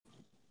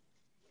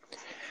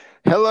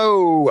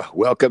Hello,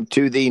 welcome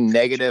to the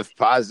Negative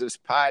Positives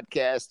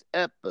Podcast,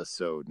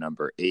 episode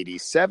number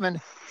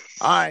 87.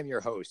 I'm your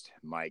host,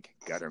 Mike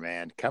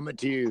Gutterman, coming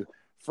to you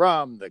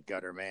from the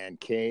Gutterman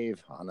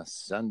Cave on a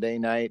Sunday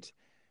night.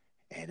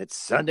 And it's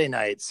Sunday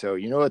night, so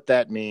you know what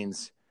that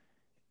means.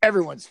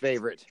 Everyone's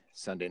favorite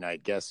Sunday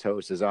night guest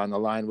host is on the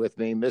line with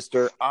me,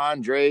 Mr.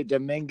 Andre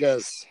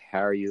Dominguez.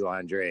 How are you,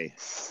 Andre?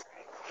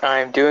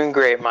 I'm doing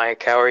great,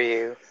 Mike. How are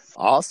you?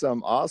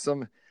 Awesome.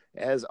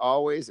 As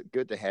always,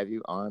 good to have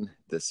you on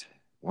this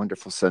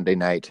wonderful Sunday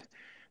night,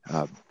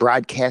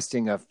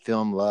 broadcasting of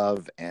film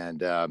love,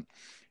 and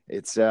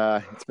it's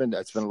been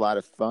a lot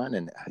of fun.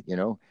 And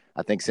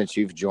I think since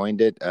you've joined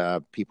it,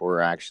 people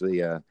are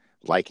actually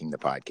liking the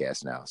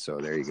podcast now. So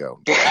there you go.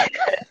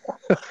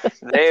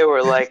 They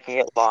were liking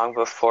it long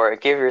before.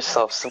 Give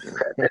yourself some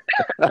credit.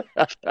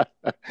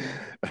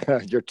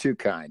 You're too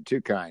kind.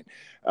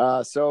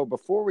 So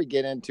before we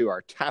get into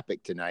our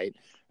topic tonight,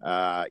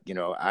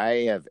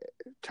 I have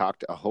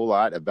talked a whole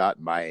lot about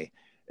my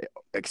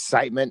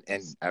excitement,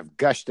 and I've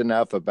gushed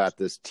enough about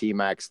this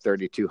T-Max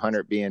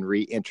 3200 being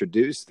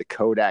reintroduced. The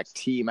Kodak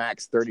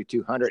T-Max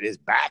 3200 is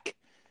back.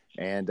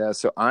 And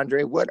so,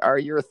 Andre, what are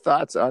your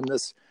thoughts on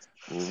this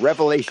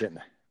revelation?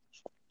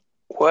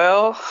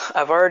 Well,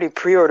 I've already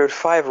pre-ordered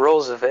 5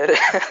 rolls of it.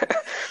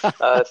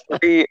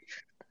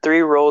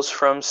 three rolls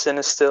from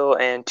Cinestill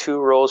and 2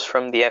 rolls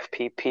from the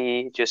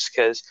FPP, just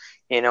because,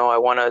 I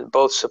want to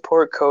both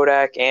support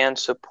Kodak and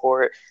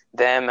support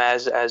them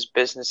as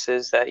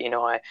businesses that,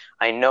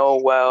 I know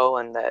well,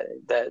 and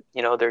that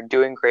they're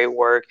doing great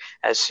work.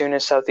 As soon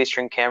as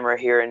Southeastern Camera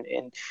here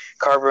in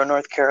Carrboro,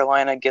 North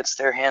Carolina gets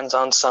their hands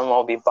on some,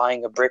 I'll be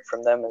buying a brick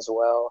from them as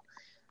well.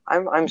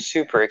 I'm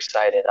super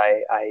excited.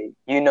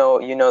 You know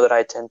that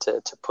I tend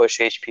to push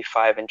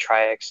HP5 and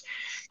Tri-X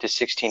to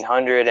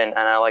 1600, and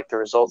I like the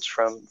results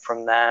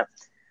from that.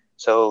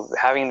 So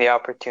having the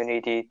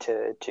opportunity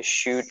to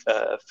shoot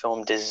a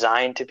film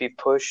designed to be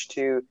pushed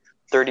to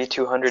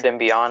 3200 and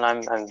beyond,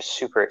 I'm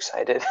super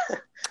excited.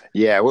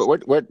 Yeah.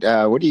 What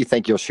do you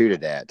think you'll shoot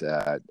it at?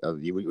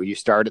 Will you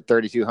start at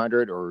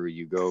 3200, or will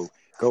you go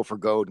for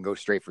gold and go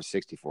straight for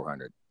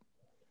 6400?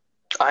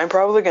 I'm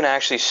probably going to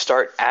actually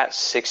start at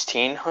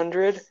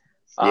 1600.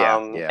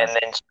 And then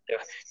sort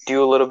of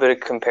do a little bit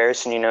of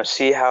comparison,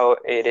 see how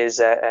it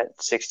is at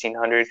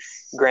 1600.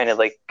 Granted,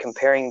 like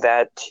comparing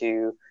that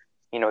to,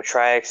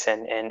 Tri-X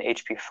and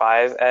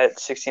HP5 at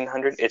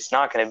 1600, it's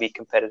not going to be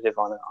competitive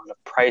on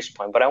a price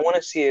point, but I want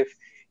to see if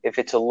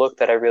it's a look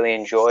that I really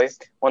enjoy.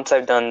 Once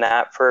I've done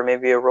that for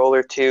maybe a roll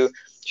or two,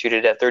 shoot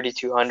it at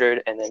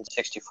 3200 and then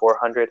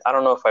 6400. I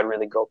don't know if I'd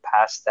really go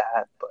past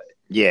that, but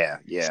yeah.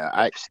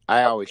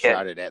 I always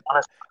shot it at.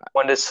 Honestly, I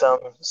went to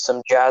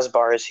some jazz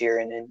bars here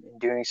and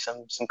doing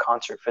some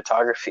concert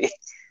photography.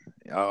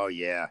 Oh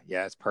yeah,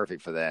 it's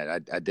perfect for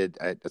that.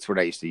 That's what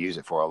I used to use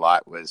it for a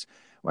lot. Was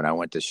when I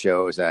went to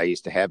shows, I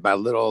used to have my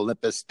little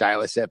Olympus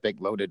Stylus Epic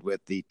loaded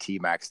with the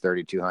T-Max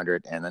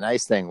 3200. And the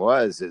nice thing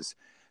is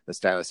the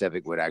Stylus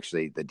Epic the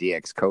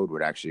DX code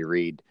would actually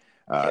read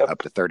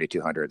up to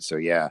 3200. So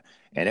yeah,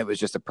 and it was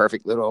just a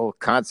perfect little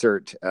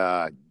concert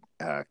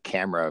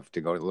camera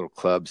to go to little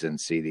clubs and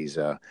see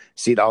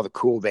all the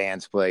cool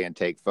bands play and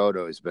take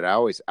photos. But I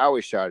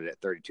always shot it at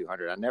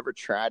 3200. I never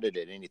tried it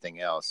at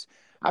anything else.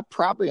 I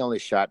probably only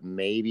shot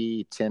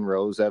maybe 10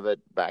 rows of it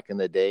back in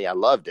the day. I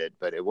loved it,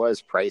 but it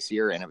was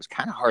pricier, and it was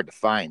kind of hard to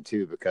find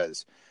too,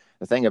 because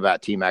the thing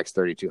about T-Max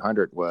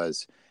 3200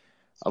 was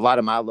a lot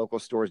of my local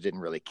stores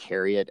didn't really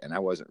carry it, and I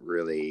wasn't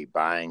really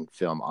buying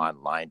film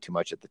online too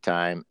much at the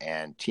time.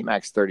 And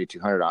T-Max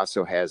 3200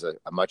 also has a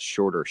much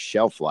shorter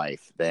shelf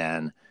life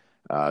than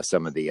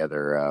some of the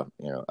other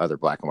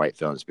black and white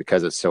films,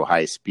 because it's so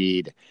high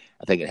speed.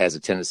 I think it has a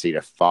tendency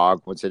to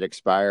fog once it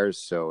expires,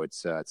 so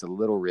it's a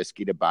little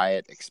risky to buy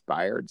it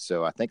expired.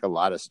 So I think a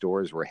lot of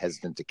stores were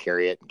hesitant to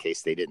carry it in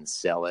case they didn't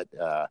sell it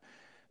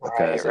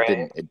because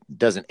it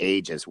doesn't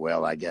age as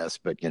well, I guess.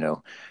 But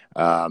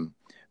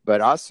but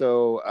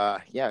also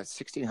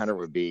 1600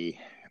 would be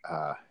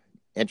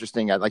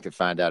interesting. I'd like to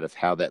find out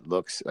how that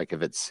looks, like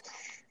if it's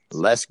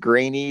less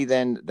grainy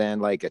than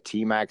like a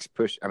T-Max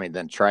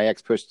than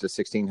Tri-X push to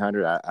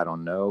 1600. I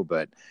don't know,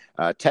 but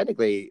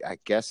technically, I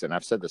guess, and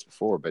I've said this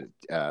before, but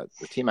the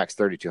T-Max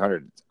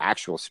 3200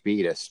 actual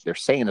speed they're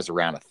saying is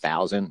around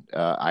 1000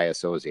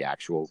 ISO is the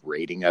actual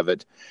rating of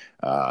it.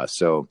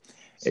 So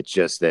it's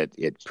just that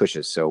it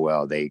pushes so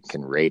well they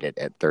can rate it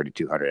at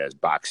 3200 as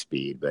box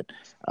speed. But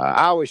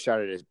I always shot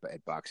it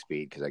at box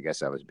speed because I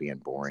guess I was being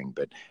boring.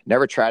 But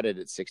never tried it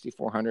at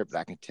 6400. But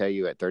I can tell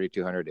you at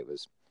 3200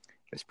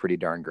 it's pretty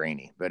darn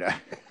grainy, but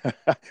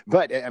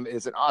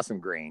it's an awesome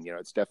grain.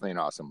 It's definitely an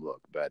awesome look.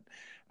 But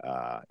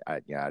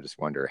I just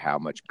wonder how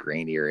much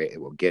grainier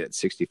it will get at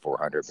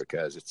 6400,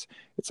 because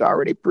it's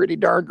already pretty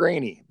darn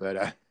grainy.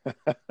 But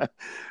but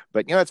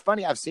it's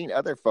funny. I've seen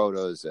other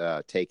photos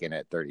taken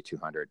at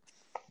 3200,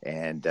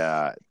 and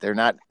they're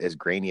not as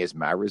grainy as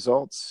my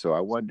results. So I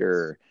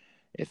wonder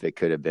if it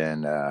could have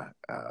been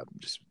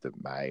just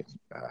my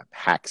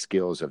hack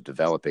skills of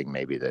developing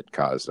maybe that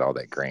caused all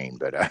that grain.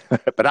 But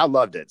but I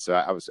loved it, so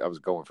I was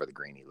going for the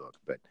grainy look.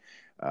 But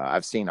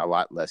I've seen a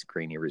lot less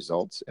grainy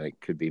results, and it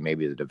could be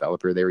maybe the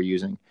developer they were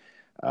using.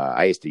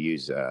 I used to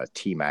use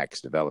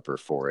Tmax developer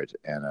for it,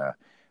 and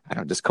I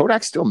don't. Does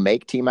Kodak still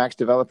make Tmax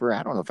developer?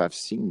 I don't know if I've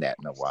seen that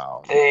in a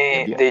while.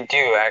 Have you? They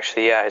do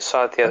actually. Yeah, I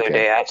saw it the other Okay.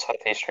 day at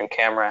Southeastern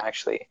Camera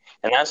actually,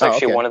 and that's Oh,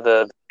 actually okay. one of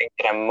the things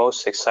that I'm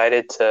most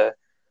excited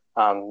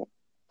um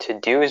to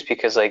do is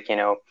because like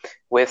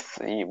with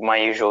my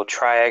usual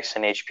Tri-X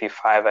and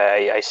HP5,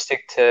 I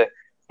stick to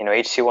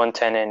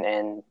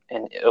HC110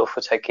 and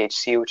Ilfotec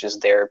HC, which is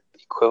their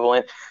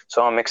equivalent.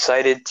 So I'm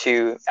excited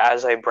to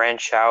as I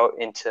branch out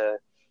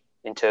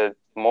into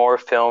more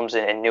films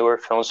and newer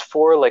films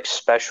for like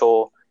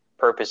special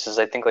purposes.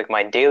 I think like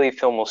my daily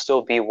film will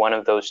still be one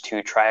of those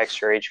two,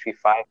 Tri-X or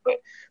HP5, but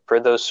for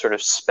those sort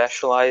of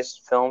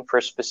specialized film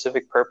for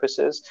specific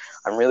purposes,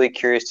 I'm really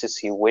curious to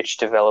see which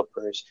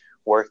developers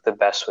work the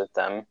best with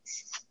them.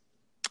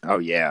 Oh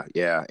yeah,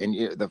 yeah. And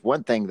the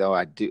one thing though,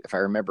 I do, if I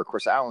remember, of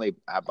course,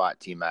 I bought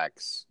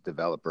T-Max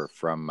developer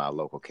from my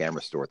local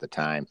camera store at the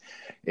time,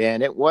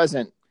 and it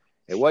wasn't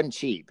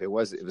cheap. It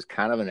was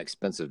kind of an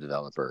expensive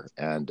developer,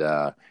 and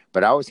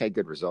but I always had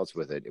good results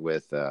with it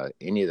with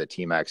any of the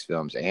T-Max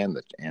films and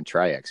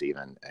Tri-X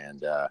even,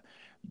 and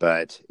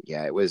but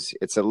yeah,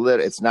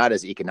 it's not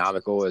as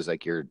economical as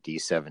like your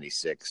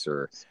D76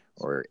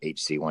 or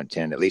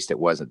HC110. At least it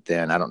wasn't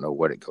then. I don't know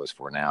what it goes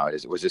for now.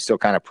 Was it still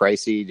kind of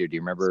pricey? Do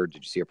you remember?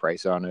 Did you see a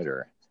price on it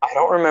or? I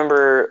don't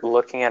remember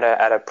looking at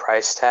a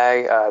price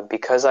tag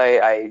because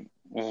I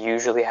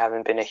usually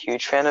haven't been a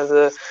huge fan of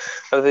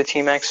the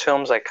T-Max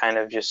films. I kind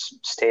of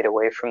just stayed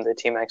away from the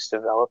T-Max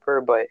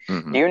developer. But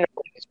Mm-hmm. do you know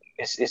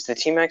is the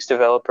T-Max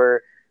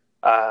developer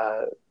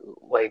uh,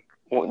 like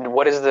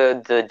what is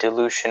the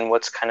dilution?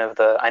 What's kind of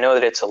the I know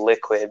that it's a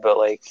liquid, but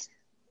like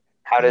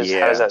how does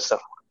Yeah, that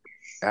stuff?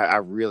 I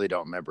really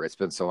don't remember. It's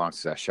been so long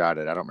since I shot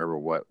it. I don't remember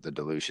what the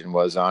dilution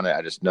was on it.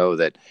 I just know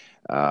that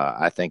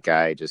I think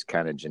I just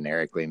kind of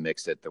generically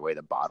mixed it the way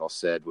the bottle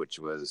said, which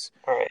was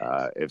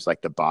Right. it was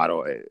like the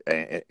bottle.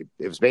 It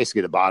was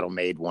basically the bottle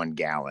made 1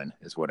 gallon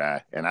is what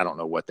and I don't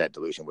know what that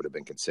dilution would have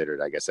been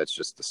considered. I guess that's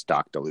just the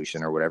stock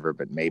dilution or whatever.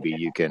 But maybe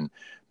you can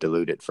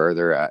dilute it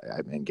further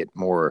and get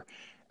more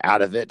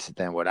out of it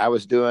than what I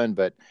was doing.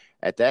 But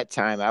at that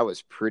time I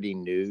was pretty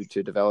new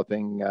to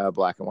developing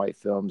black and white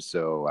films,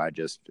 so I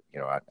just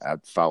I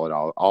followed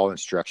all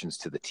instructions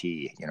to the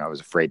T. I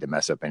was afraid to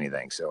mess up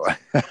anything. So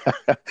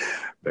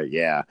but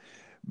yeah,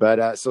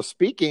 but so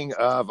speaking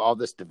of all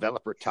this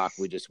developer talk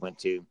we just went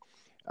to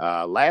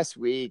last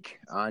week,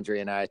 Andre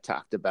and I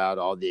talked about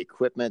all the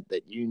equipment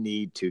that you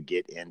need to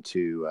get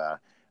into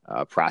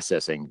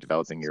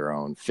developing your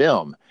own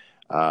film.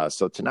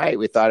 So tonight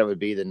we thought it would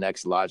be the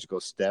next logical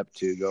step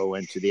to go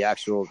into the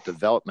actual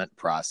development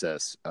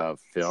process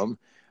of film.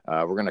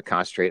 We're going to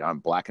concentrate on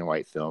black and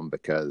white film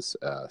because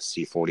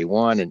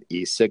C41 and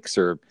E6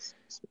 are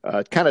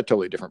kind of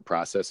totally different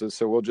processes.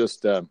 So we'll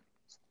just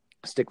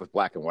stick with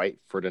black and white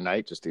for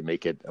tonight just to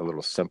make it a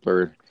little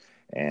simpler.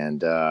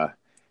 And, I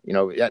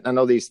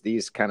know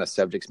these kind of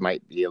subjects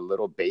might be a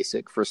little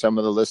basic for some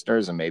of the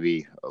listeners, and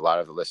maybe a lot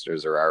of the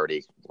listeners are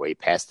already way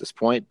past this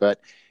point.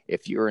 But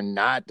if you're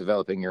not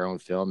developing your own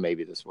film,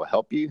 maybe this will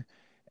help you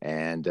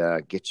and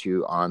get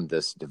you on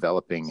this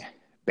developing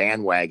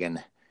bandwagon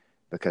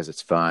because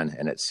it's fun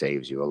and it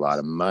saves you a lot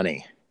of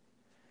money.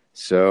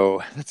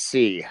 So let's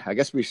see. I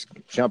guess we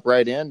jump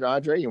right in.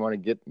 Andre, you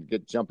want to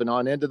get jumping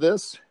on into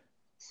this?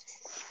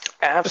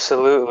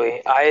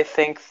 Absolutely. I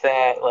think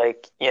that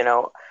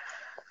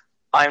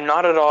I'm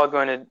not at all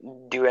going to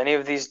do any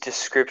of these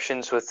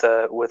descriptions with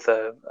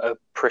a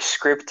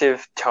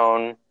prescriptive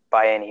tone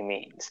by any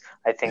means.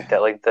 I think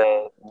that like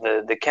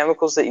the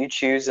chemicals that you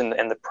choose and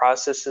the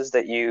processes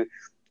that you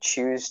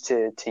choose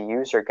to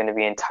use are going to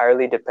be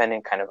entirely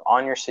dependent kind of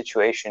on your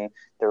situation,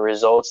 the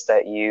results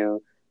that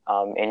you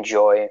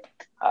enjoy,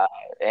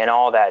 and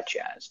all that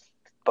jazz.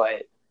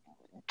 But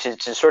to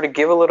sort of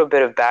give a little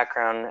bit of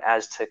background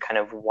as to kind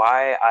of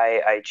why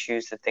I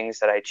choose the things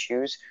that I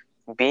choose,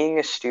 being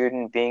a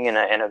student, being in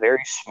a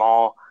very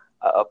small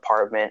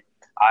apartment,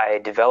 I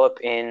develop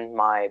in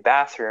my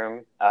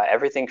bathroom.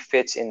 Everything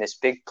fits in this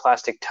big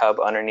plastic tub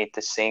underneath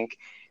the sink.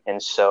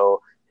 And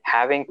so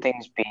having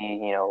things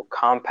be,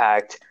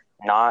 compact,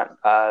 not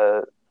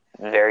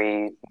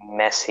very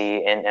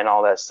messy and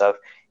all that stuff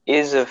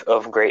is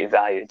of great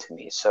value to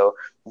me. So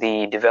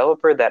the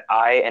developer that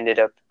I ended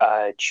up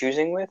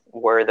choosing with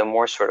were the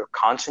more sort of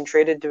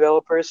concentrated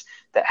developers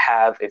that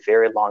have a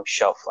very long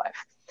shelf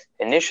life.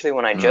 Initially,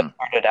 when I just Mm.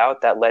 started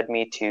out, that led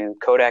me to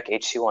Kodak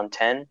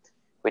HC110,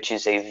 which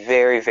is a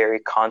very, very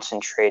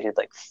concentrated,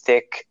 like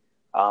thick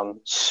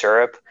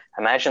syrup.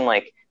 Imagine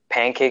like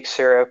pancake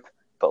syrup,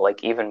 but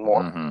like even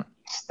more Mm-hmm.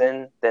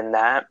 than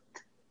that.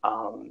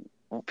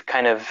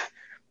 Kind of,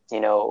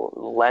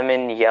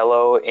 lemon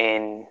yellow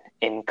in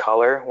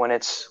color when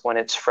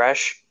it's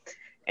fresh.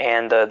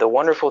 And the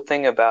wonderful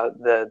thing about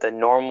the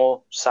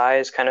normal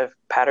size kind of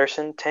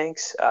Patterson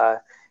tanks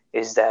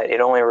is that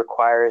it only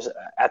requires,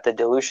 at the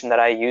dilution that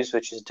I use,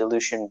 which is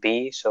dilution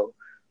B, so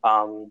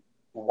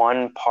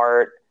 1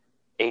 part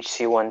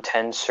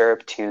HC110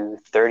 syrup to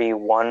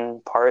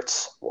 31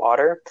 parts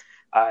water.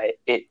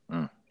 It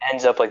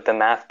ends up like the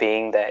math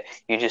being that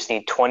you just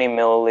need 20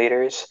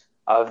 milliliters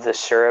of the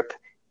syrup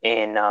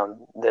in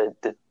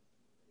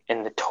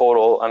the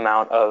total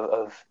amount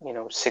of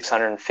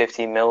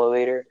 650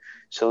 milliliter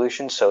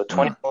solution. So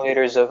 20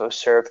 milliliters of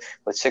syrup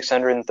with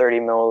 630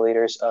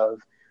 milliliters of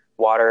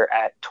water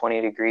at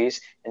 20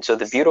 degrees. And so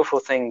the beautiful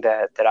thing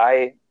that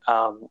I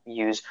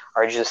use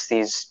are just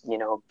these,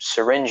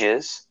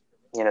 syringes,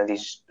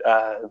 these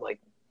like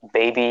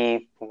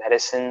baby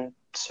medicine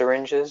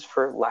syringes,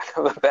 for lack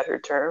of a better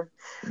term.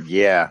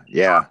 Yeah.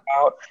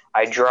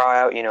 I draw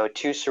out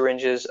 2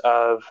 syringes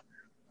of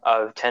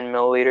 10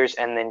 milliliters,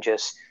 and then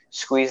just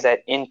squeeze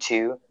that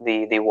into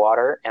the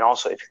water. And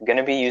also, if you're going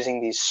to be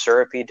using these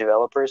syrupy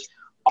developers,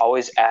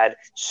 always add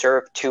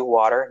syrup to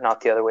water,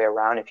 not the other way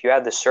around. If you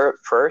add the syrup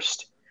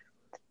first,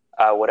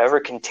 whatever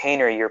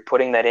container you're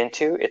putting that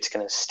into, it's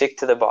going to stick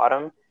to the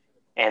bottom,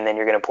 and then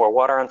you're going to pour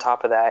water on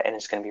top of that, and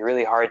it's going to be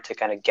really hard to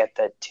kind of get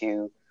that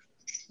to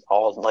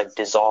all like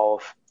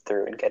dissolve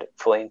through and get it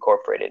fully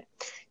incorporated.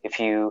 If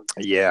you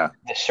the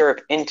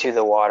syrup into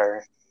the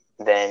water,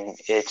 then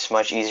it's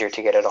much easier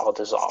to get it all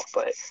dissolved.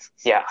 But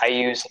yeah, I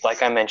use,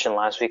 like I mentioned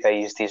last week, I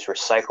use these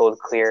recycled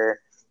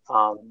clear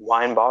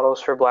wine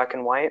bottles for black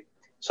and white.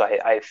 So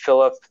I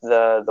fill up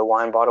the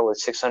wine bottle with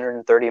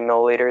 630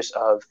 milliliters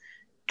of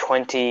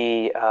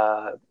 20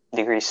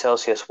 degrees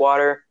Celsius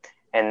water,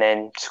 and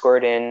then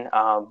squirt in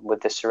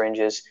with the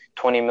syringes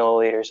 20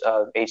 milliliters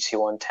of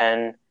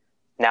HC110.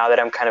 Now that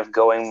I'm kind of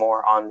going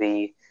more on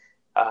the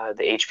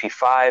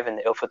HP5 and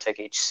the Ilfotec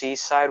HC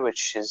side,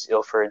 which is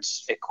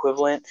Ilford's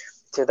equivalent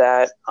to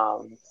that,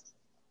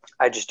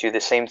 I just do the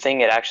same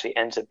thing. It actually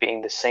ends up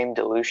being the same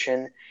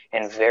dilution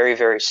and very,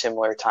 very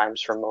similar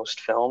times for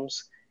most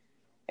films.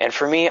 And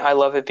for me, I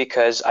love it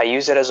because I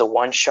use it as a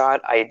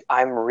one-shot.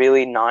 I'm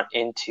really not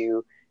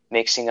into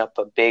mixing up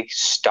a big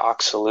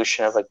stock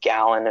solution of a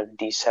gallon of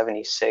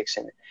D76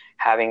 and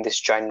having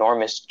this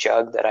ginormous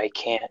jug that I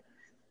can't,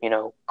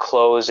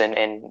 close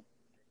and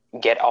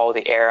get all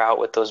the air out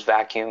with those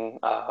vacuum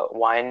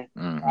wine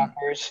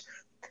wrappers.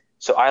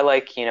 So I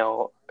like,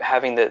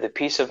 having the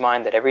peace of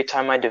mind that every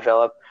time I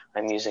develop,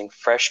 I'm using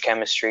fresh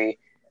chemistry.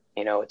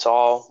 It's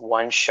all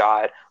one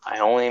shot.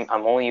 I'm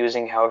only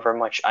using however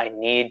much I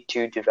need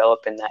to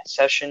develop in that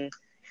session.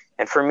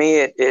 And for me,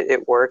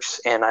 it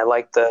works, and I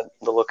like the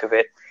look of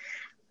it.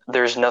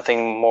 There's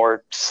nothing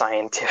more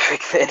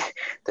scientific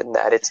than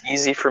that. It's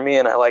easy for me,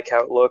 and I like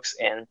how it looks.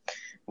 And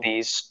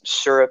these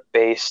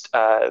syrup-based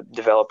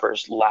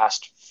developers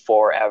last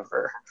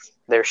forever.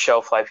 Their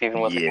shelf life, even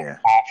with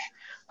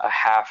a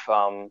half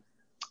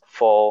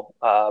full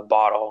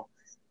bottle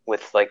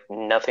with like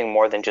nothing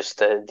more than just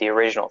the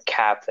original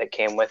cap that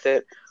came with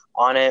it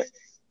on it,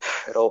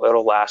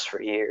 it'll last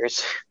for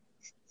years.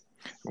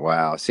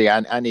 Wow. See,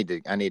 I need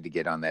to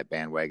get on that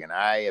bandwagon.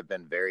 I have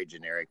been very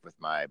generic with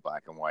my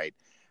black and white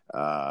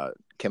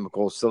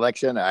chemical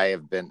selection. I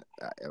have been,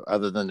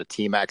 other than the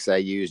T-Max I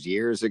used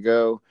years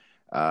ago,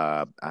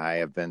 I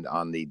have been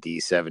on the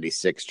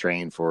D76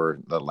 train for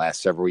the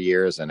last several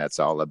years, and that's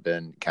all I've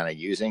been kind of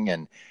using.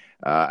 And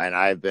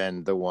I've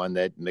been the one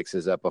that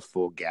mixes up a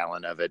full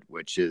gallon of it,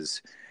 which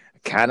is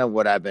kind of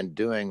what I've been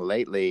doing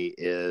lately.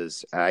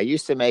 Is I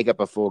used to make up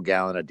a full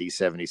gallon of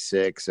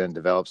D76 and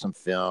develop some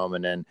film,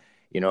 and then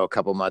a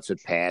couple months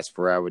would pass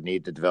before I would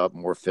need to develop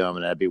more film,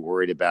 and I'd be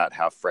worried about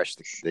how fresh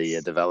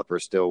the developer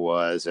still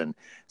was. And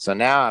so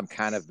now I'm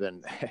kind of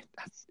been,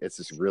 it's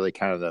just really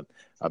kind of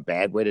a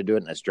bad way to do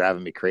it, and it's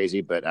driving me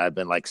crazy. But I've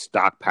been like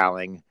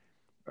stockpiling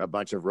a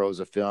bunch of rows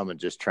of film and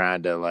just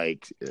trying to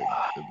like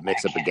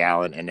mix up a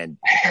gallon, and then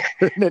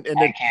and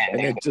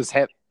then just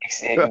have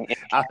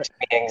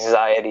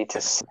anxiety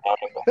to sound.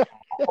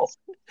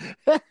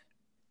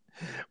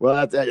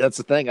 Well, that's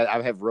the thing.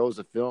 I have rows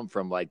of film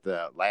from like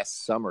the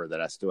last summer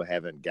that I still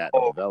haven't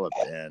gotten developed,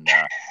 and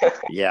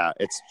yeah,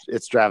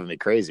 it's driving me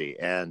crazy.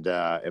 And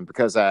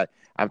because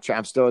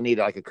I'm still need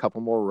like a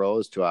couple more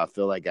rows till I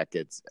feel like I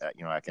could,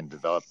 I can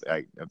develop,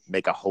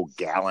 make a whole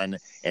gallon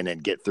and then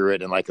get through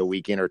it in like a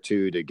weekend or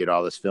two to get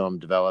all this film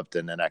developed,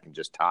 and then I can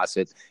just toss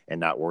it and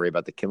not worry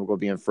about the chemical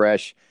being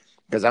fresh.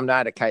 Because I'm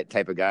not a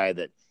type of guy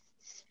that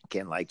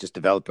can like just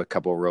develop a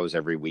couple of rows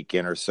every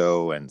weekend or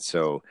so, and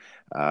so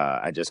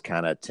I just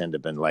kind of tend to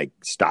been like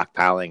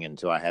stockpiling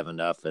until I have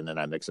enough, and then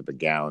I mix up a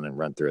gallon and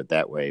run through it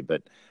that way.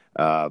 But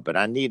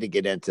I need to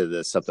get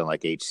into something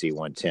like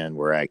HC110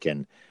 where I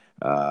can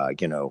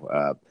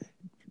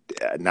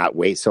not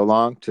wait so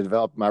long to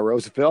develop my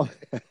rows of film.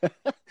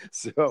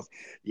 So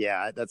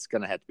yeah, that's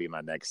going to have to be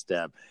my next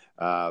step.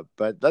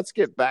 But let's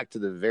get back to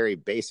the very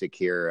basic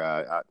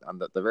here on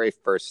the very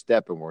first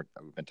step, and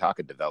we've been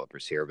talking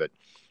developers here, but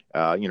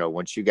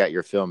once you got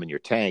your film in your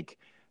tank,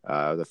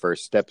 the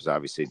first step is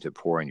obviously to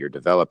pour in your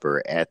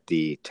developer at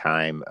the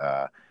time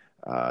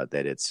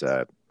that it's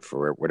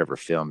for whatever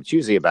film. It's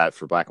usually about,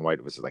 for black and white,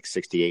 it was like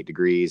 68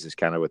 degrees is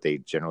kind of what they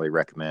generally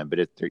recommend, but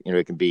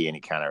it can be any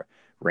kind of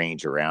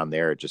range around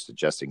there, just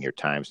adjusting your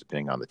times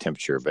depending on the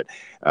temperature. But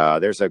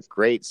there's a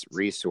great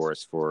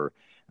resource for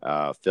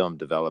film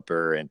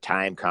developer and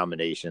time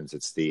combinations.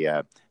 It's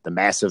the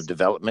massive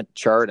development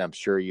chart. I'm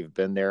sure you've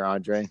been there,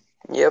 Andre.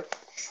 Yep.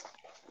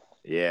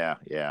 Yeah.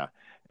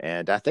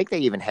 And I think they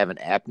even have an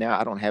app now.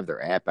 I don't have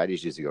their app. I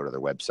just usually go to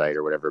their website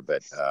or whatever,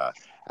 but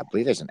I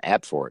believe there's an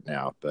app for it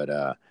now.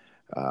 But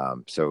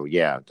so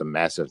yeah, the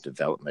massive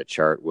development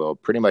chart will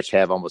pretty much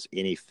have almost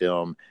any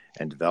film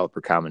and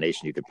developer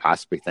combination you could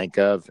possibly think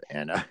of,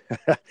 and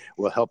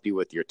will help you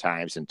with your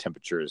times and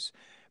temperatures.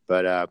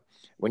 But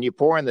when you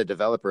pour in the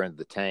developer into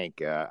the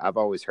tank, I've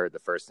always heard the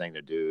first thing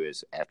to do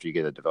is, after you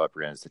get the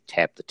developer in, is to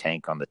tap the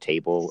tank on the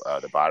table,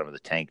 the bottom of the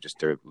tank, just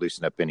to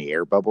loosen up any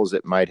air bubbles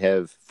that might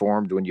have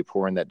formed when you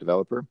pour in that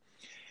developer.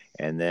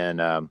 And then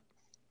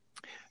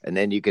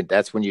you can,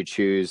 that's when you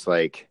choose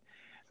like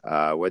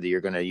whether you're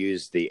going to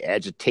use the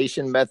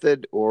agitation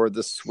method or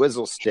the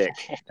swizzle stick.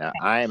 Now,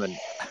 I am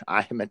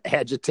an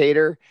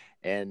agitator,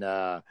 and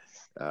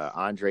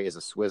Andre is a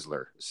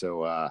swizzler.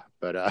 So,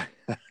 but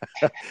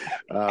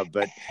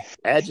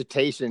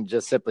agitation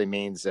just simply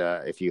means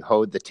if you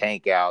hold the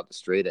tank out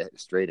straight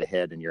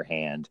ahead in your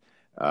hand,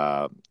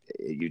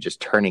 you just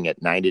turning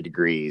it 90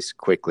 degrees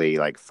quickly,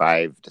 like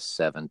 5 to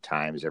 7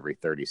 times every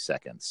 30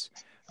 seconds.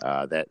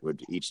 That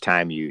would, each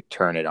time you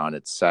turn it on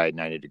its side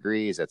 90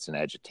 degrees, that's an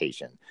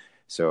agitation.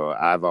 So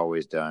I've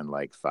always done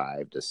like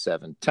 5 to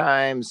 7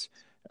 times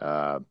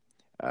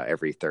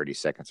every 30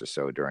 seconds or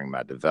so during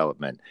my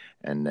development.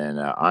 And then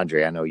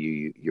Andre, I know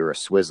you're a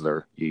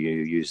swizzler. You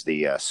use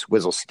the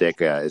swizzle stick.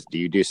 Do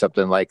you do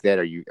something like that?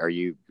 Are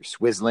you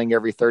swizzling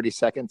every 30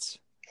 seconds?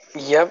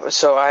 Yep.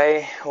 So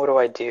what do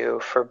I do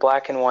for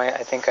black and white?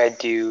 I think I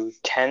do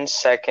 10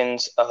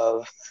 seconds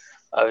of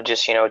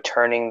just,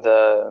 turning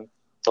the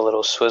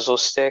little swizzle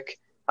stick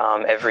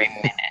every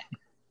minute.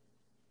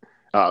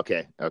 Oh,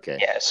 okay.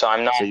 Yeah, so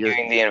I'm not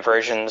doing the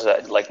inversions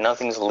that, like,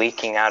 nothing's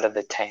leaking out of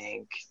the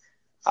tank.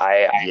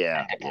 I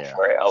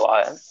for it a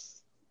lot.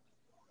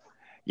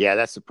 Yeah,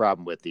 that's the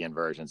problem with the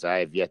inversions. I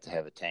have yet to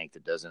have a tank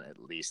that doesn't at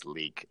least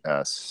leak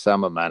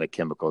some amount of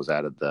chemicals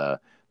out of the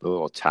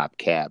little top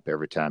cap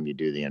every time you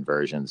do the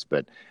inversions.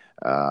 But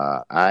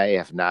I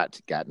have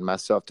not gotten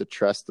myself to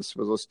trust the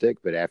swizzle stick.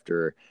 But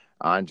after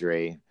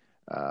Andre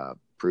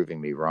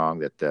proving me wrong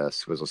that the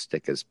swizzle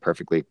stick is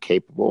perfectly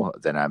capable,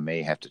 then I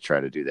may have to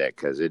try to do that,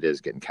 because it is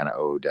getting kind of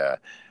old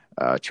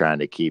trying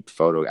to keep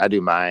photo. I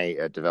do my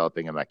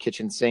developing in my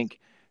kitchen sink,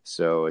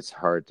 so it's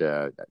hard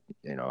to,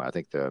 I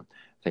think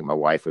my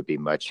wife would be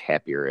much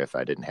happier if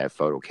I didn't have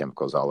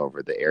photochemicals all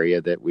over the area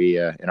that we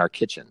in our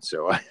kitchen.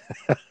 So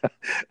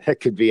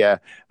that could be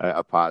a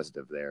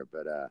positive there.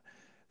 But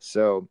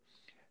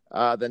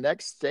the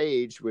next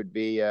stage would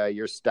be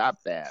your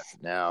stop bath.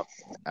 Now,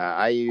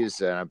 I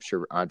use, and I'm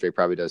sure Andre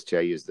probably does too,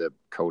 I use the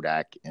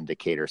Kodak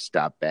indicator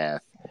stop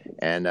bath.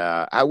 And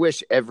I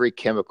wish every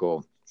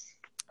chemical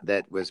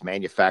that was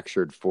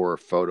manufactured for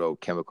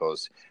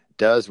photochemicals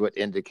does what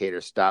indicator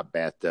stop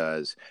bath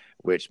does,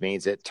 which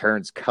means it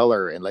turns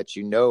color and lets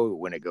you know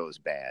when it goes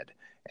bad.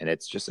 And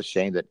it's just a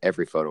shame that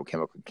every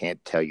photochemical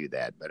can't tell you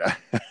that, but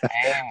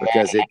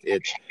because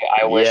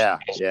I wish.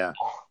 Yeah.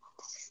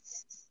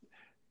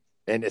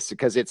 And it's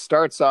because it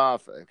starts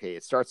off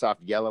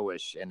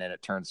yellowish, and then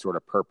it turns sort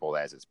of purple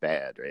as it's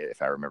bad, right?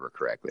 If I remember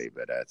correctly.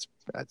 But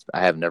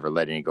I have never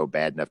let any go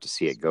bad enough to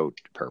see it go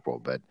purple,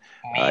 but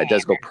it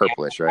does go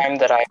purplish, right? Time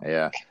that I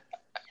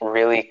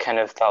really kind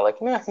of thought,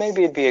 like,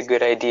 maybe it'd be a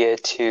good idea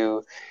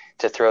to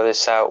throw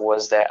this out,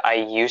 was that I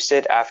used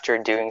it after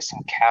doing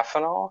some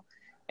Caffenol,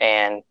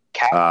 and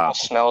Caffenol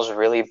smells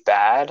really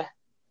bad.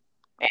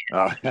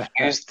 And I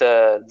used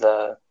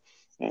the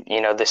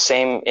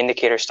same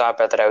indicator stop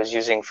bath that I was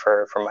using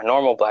for my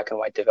normal black and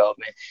white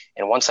development.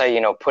 And once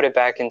I, put it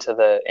back into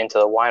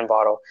the wine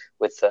bottle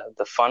with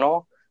the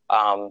funnel,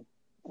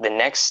 the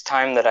next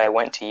time that I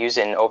went to use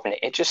it and open it,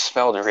 it just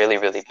smelled really,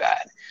 really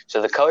bad.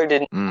 So the color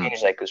didn't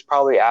change. Like, it was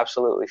probably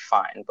absolutely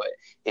fine, but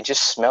it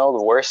just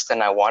smelled worse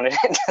than I wanted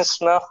it to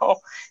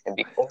smell. And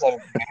because I'm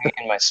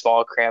in my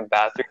small, cramped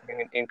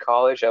bathroom in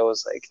college, I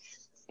was like,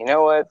 you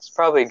know what? It's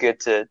probably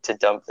good to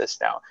dump this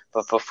now.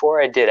 But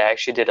before I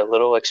actually did a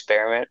little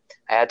experiment.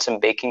 I had some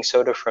baking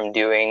soda from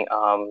doing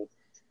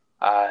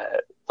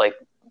like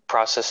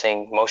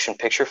processing motion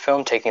picture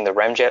film, taking the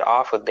remjet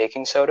off with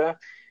baking soda.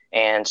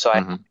 And so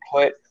I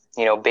put,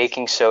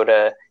 baking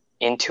soda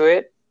into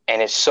it.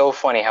 And it's so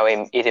funny how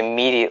it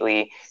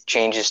immediately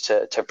changes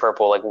to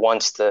purple, like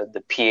once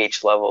the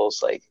pH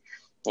levels, like,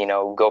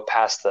 go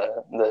past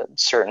the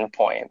certain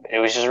point. It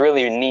was just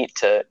really neat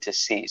to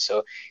see.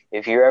 So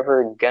if you're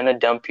ever gonna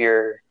dump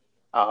your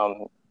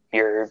Kodak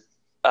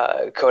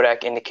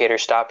indicator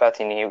stop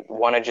bath and you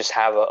want to just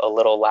have a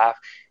little laugh,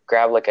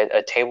 grab like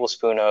a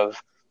tablespoon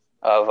of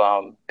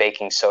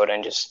baking soda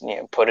and just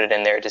put it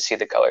in there to see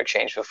the color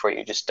change before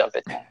you just dump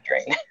it down the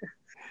drain.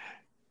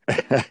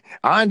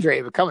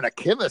 Andre becoming a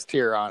chemist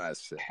here on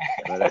us,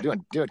 but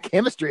doing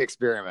chemistry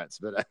experiments.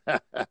 But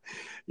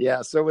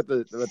yeah, so with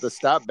the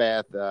stop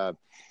bath,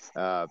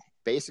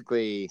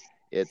 basically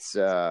it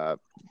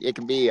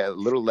can be a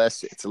little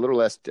less. It's a little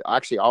less.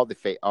 Actually, all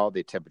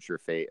the temperature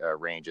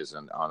ranges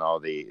on all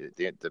the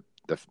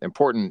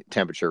important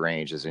temperature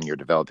ranges in your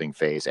developing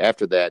phase.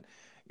 After that,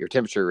 your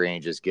temperature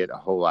ranges get a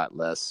whole lot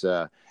less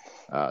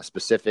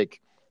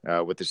specific.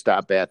 With the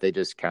stop bath, they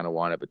just kind of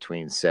want it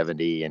between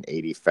 70 and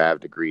 85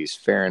 degrees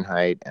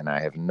Fahrenheit, and I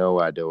have no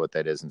idea what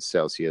that is in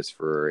Celsius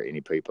for any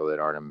people that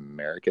aren't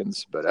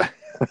Americans. But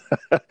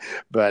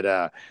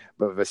but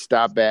with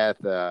stop bath,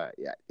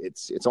 yeah,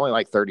 it's only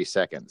like 30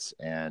 seconds,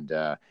 and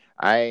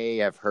I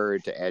have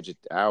heard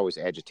I always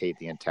agitate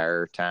the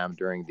entire time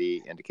during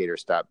the indicator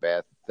stop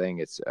bath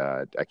thing.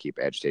 I keep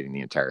agitating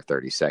the entire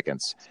 30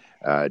 seconds.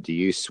 Do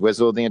you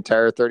swizzle the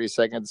entire 30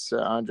 seconds,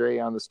 Andre,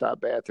 on the stop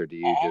bath, or do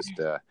you just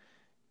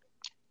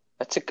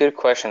That's a good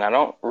question. I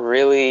don't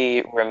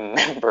really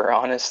remember,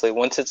 honestly.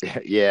 Once it's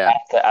yeah.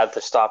 at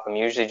the stop, I'm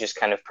usually just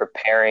kind of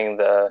preparing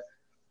the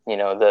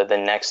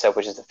next step,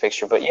 which is the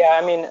fixture. But yeah,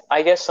 I mean,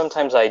 I guess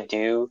sometimes I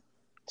do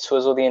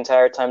swizzle the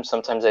entire time.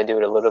 Sometimes I do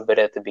it a little bit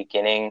at the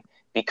beginning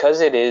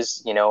because it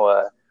is,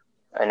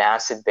 an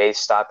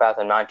acid-based stop bath.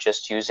 I'm not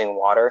just using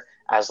water.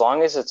 As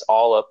long as it's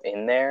all up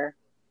in there,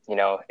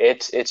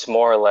 it's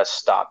more or less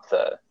stopped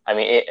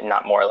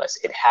not more or less,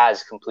 it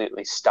has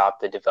completely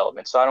stopped the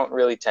development. So I don't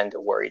really tend to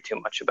worry too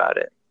much about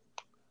it.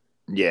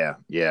 Yeah,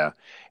 yeah.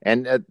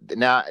 And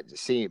now,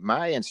 see,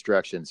 my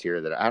instructions here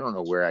that I don't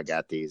know where I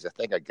got these. I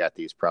think I got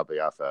these probably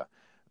off a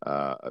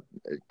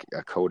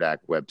Kodak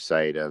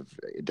website of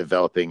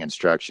developing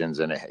instructions,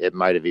 and it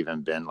might have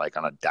even been like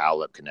on a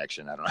dial-up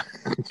connection. I don't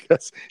know,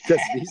 because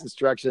these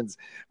instructions,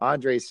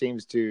 Andre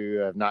seems to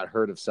have not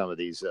heard of some of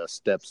these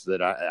steps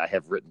that I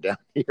have written down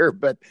here.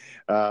 But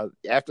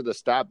after the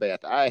stop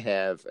bath,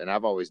 and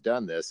I've always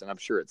done this, and I'm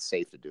sure it's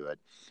safe to do it,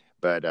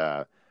 but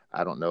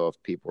I don't know if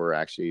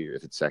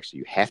if it's actually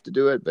you have to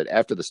do it, but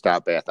after the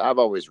stop bath, I've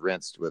always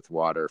rinsed with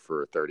water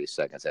for 30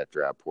 seconds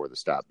after I pour the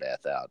stop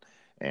bath out.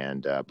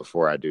 And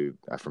before I do,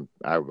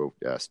 I will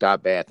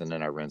stop bath, and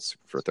then I rinse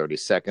for 30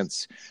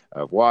 seconds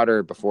of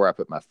water before I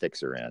put my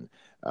fixer in.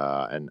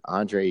 And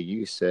Andre,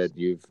 you said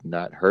you've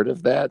not heard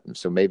of that,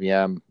 so maybe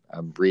I'm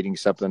reading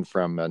something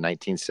from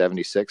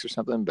 1976 or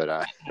something.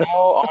 But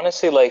no,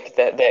 honestly, like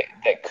that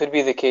could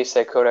be the case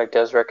that Kodak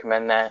does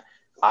recommend that.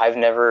 I've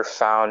never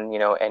found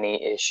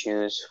any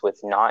issues with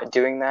not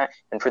doing that.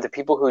 And for the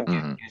people who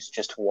do use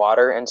just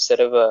water instead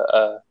of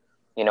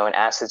an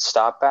acid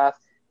stop bath,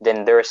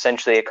 then they're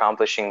essentially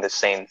accomplishing the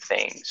same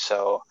thing.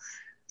 So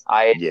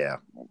I, yeah,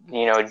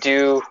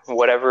 do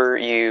whatever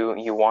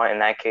you want in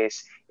that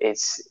case.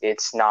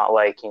 It's not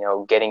like,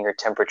 getting your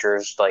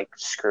temperatures like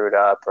screwed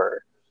up,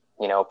 or,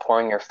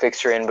 pouring your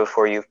fixer in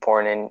before you've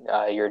poured in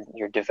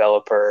your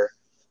developer.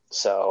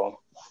 So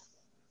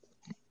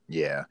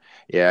yeah,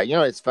 yeah.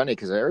 It's funny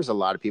because there's a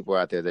lot of people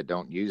out there that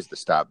don't use the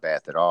stop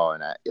bath at all,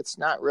 and it's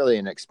not really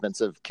an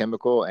expensive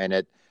chemical, and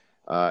it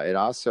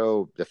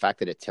also, the fact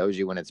that it tells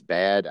you when it's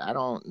bad.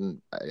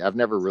 I've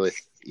never really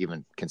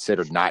even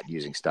considered not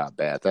using stop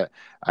bath.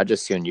 I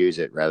just soon use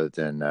it rather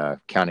than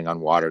counting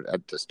on water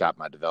to stop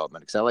my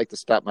development, because I like to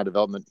stop my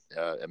development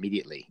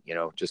immediately,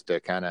 just to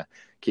kind of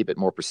keep it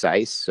more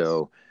precise.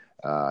 So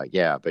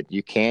yeah, but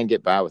you can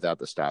get by without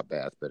the stop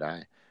bath, but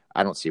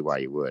I don't see why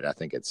you would. I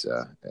think it's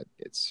a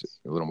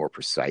little more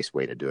precise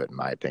way to do it, in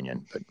my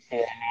opinion. But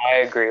yeah, I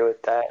agree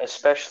with that,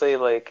 especially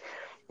like,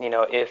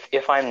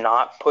 if I'm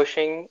not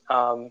pushing,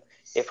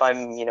 if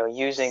I'm,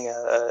 using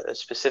a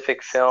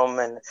specific film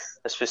and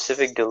a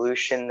specific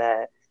dilution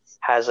that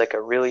has like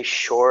a really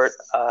short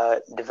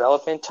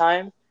development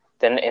time,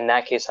 then in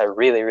that case, I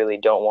really, really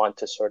don't want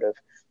to sort of,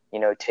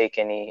 take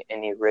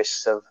any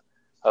risks of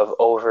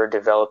over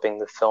developing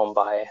the film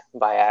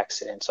by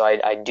accident. So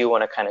I do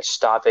want to kind of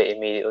stop it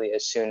immediately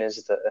as soon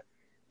as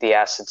the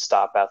acid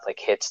stop bath like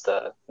hits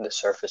the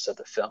surface of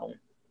the film.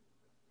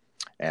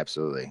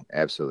 absolutely,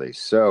 absolutely.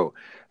 So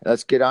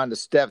let's get on to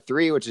step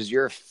 3, which is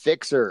your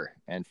fixer.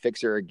 And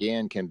fixer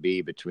again can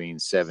be between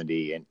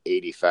 70 and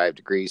 85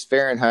 degrees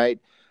Fahrenheit.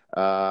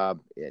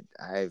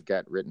 I've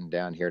got written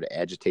down here to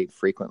agitate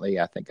frequently.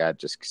 I think I'd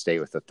just stay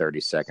with the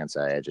 30 seconds.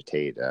 I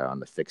agitate on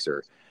the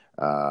fixer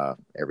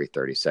every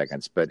 30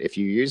 seconds. But if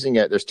you're using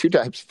it, there's two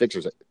types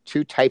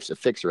of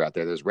fixer out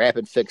there. There's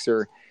rapid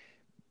fixer,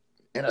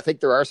 and I think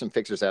there are some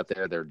fixers out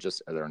there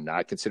that are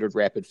not considered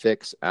rapid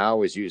fix. I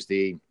always use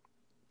the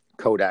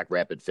Kodak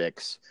Rapid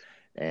Fix,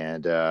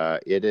 and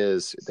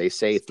they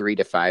say 3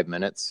 to 5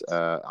 minutes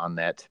on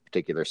that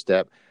particular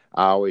step.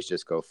 I always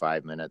just go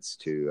 5 minutes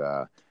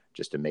to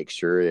just to make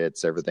sure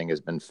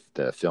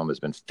the film has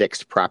been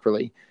fixed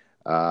properly.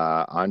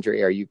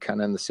 Andre, are you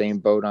kind of in the same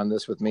boat on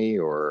this with me,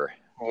 or?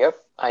 Yep,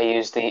 I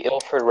use the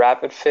Ilford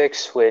Rapid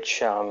Fix,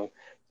 which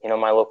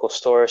my local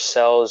store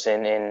sells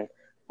in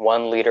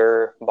 1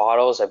 liter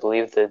bottles. I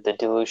believe the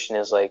dilution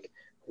is like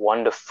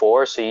 1 to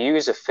 4, so you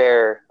use a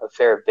fair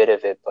bit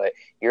of it, but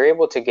you're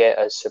able to get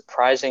a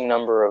surprising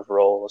number of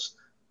rolls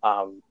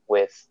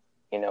with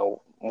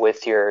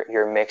with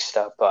your mixed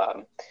up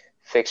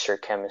fixture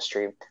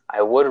chemistry.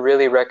 I would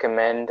really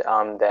recommend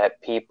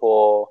that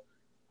people,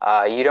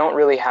 you don't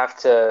really have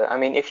to, I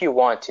mean, if you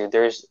want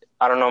to,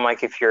 I don't know,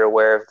 Mike, if you're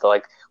aware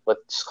of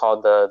what's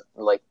called a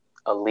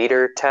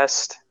leader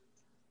test.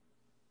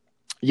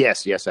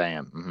 Yes, I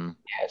am. Mm-hmm.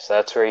 Yeah, so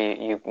that's where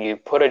you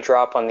put a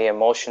drop on the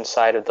emulsion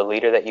side of the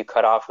leader that you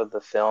cut off of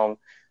the film.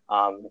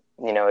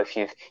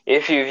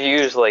 If you've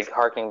used, like,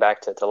 harkening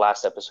back to the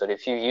last episode,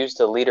 if you used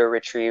a leader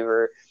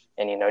retriever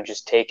and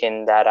just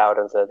taken that out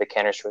of the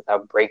canister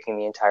without breaking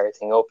the entire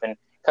thing open,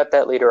 cut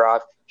that leader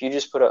off. If you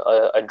just put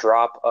a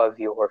drop of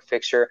your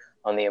fixture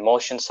on the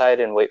emulsion side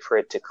and wait for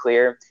it to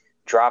clear,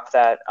 drop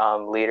that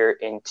leader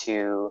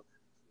into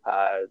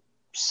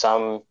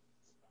some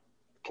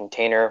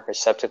container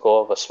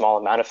receptacle of a small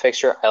amount of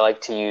fixture. I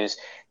like to use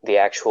the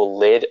actual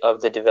lid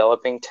of the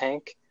developing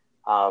tank.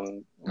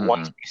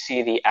 Once you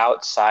see the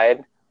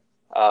outside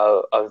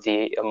of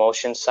the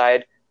emulsion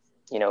side,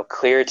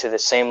 clear to the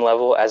same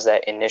level as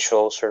that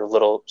initial sort of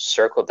little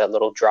circle, that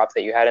little drop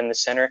that you had in the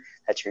center,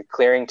 that's your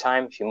clearing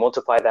time. If you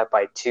multiply that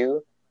by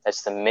 2,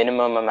 that's the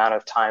minimum amount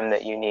of time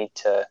that you need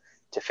to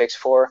fix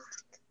for.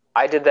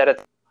 I did that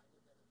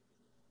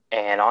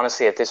and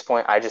honestly, at this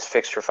point, I just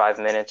fixed for 5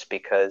 minutes,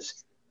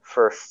 because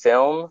for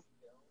film,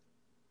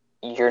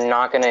 you're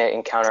not going to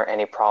encounter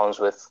any problems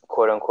with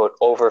quote unquote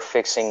over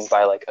fixing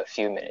by like a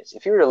few minutes.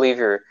 If you were to leave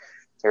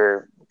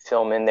your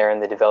film in there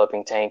in the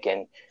developing tank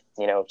and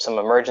some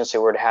emergency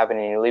were to happen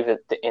and you leave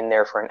it in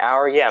there for an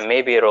hour, yeah,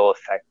 maybe it'll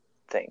affect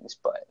things,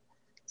 but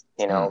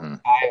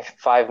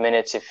 5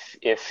 minutes,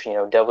 if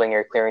doubling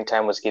your clearing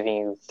time was giving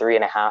you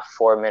 3.5,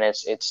 4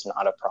 minutes, it's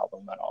not a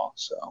problem at all.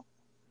 So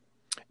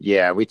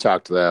yeah, we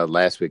talked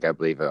last week, I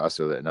believe.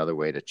 Also, another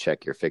way to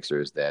check your fixer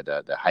is that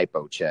the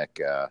hypo check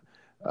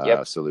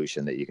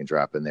solution that you can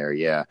drop in there.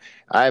 Yeah,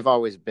 I've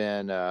always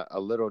been a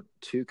little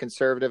too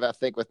conservative, I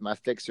think, with my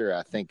fixer.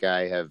 I think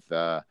I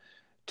have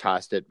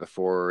tossed it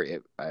before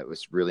it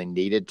was really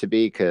needed to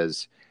be,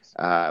 because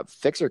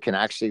fixer can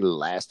actually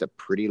last a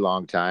pretty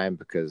long time,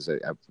 because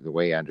the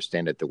way I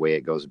understand it, the way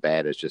it goes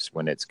bad is just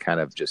when it's kind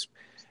of just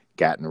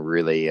gotten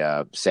really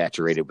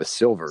saturated with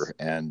silver.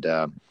 And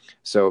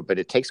but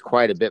it takes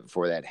quite a bit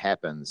before that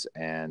happens.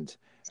 And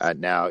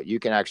now you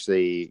can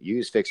actually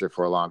use fixer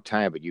for a long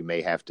time, but you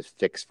may have to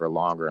fix for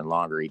longer and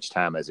longer each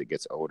time as it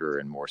gets older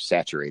and more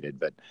saturated.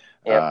 But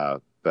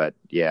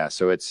yeah,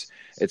 so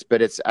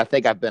I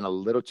think I've been a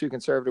little too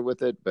conservative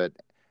with it, but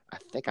I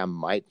think I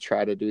might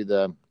try to do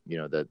the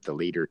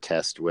leader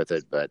test with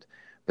it. But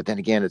then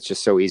again, it's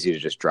just so easy to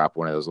just drop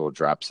one of those little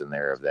drops in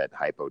there of that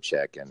hypo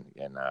check and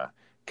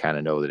kind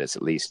of know that it's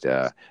at least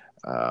going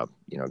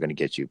to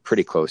get you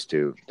pretty close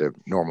to the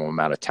normal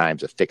amount of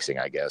times of fixing,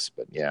 I guess.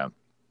 But yeah,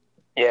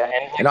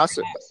 and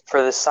also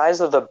for the size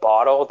of the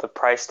bottle, the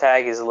price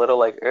tag is a little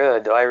like,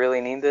 do I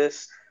really need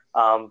this?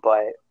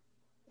 But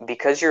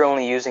because you're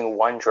only using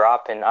one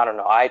drop, and I don't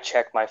know, I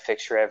check my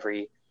fixture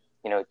every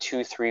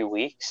 2-3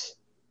 weeks,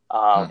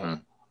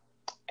 and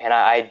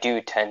I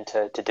do tend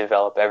to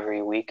develop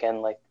every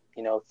weekend, like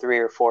 3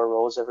 or 4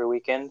 rolls every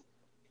weekend.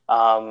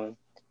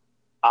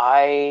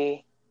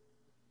 I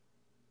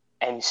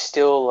am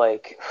still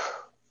like,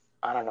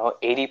 I don't know,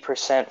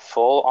 80%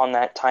 full on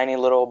that tiny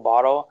little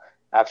bottle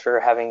after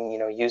having,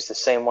 used the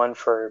same one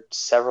for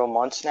several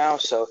months now.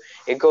 So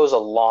it goes a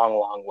long,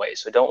 long way.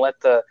 So don't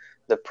let the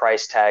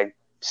price tag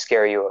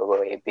scare you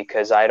away,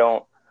 because I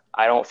don't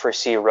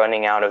foresee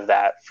running out of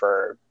that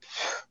for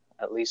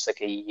at least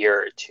like a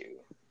year or 2.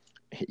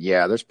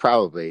 Yeah, there's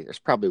probably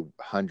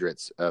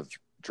hundreds of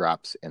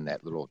drops in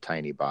that little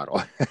tiny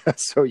bottle.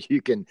 So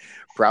you can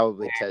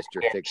probably test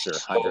your fixer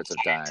hundreds of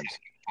times.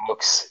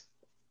 Folks,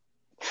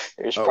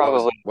 there's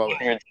probably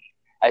hundreds.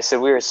 I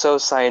said we are so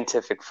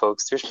scientific,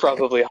 folks. There's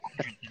probably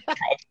hundreds of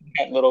drops in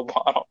that little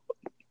bottle.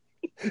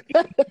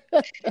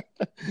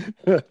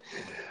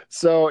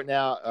 So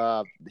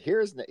now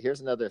here's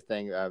another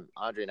thing.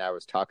 Andre and I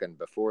was talking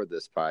before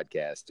this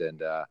podcast,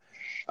 and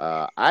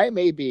I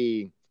may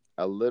be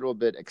a little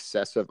bit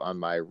excessive on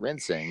my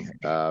rinsing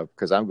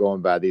because I'm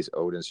going by these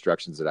old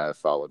instructions that I've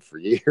followed for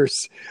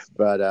years.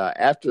 But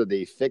after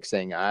the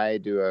fixing, I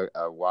do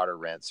a water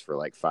rinse for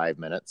like 5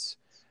 minutes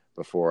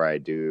before I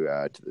do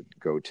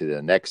go to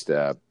the next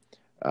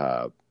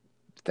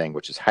thing,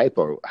 which is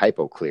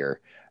hypo clear.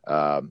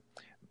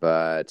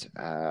 But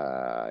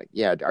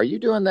yeah, are you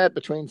doing that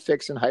between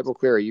fix and hypo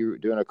clear? Are you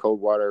doing a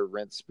cold water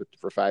rinse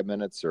for 5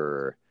 minutes,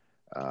 or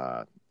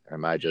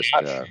am I just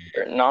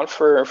not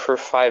for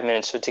 5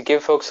 minutes? So to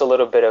give folks a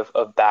little bit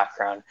of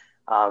background,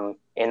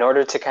 in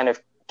order to kind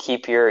of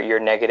keep your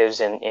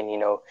negatives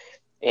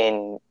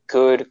in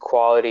good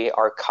quality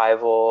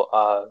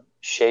archival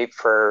shape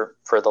for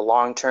the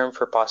long term,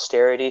 for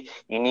posterity,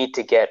 you need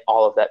to get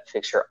all of that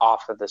fixture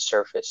off of the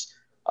surface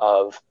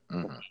of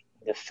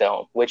the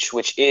film, which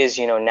is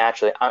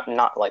naturally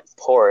not like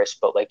porous,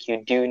 but like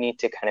you do need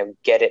to kind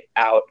of get it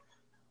out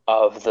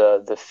of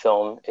the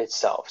film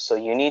itself. So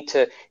you need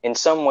to in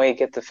some way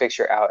get the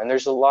fixture out, and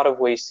there's a lot of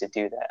ways to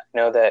do that. I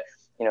know that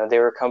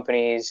there were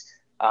companies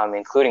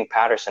including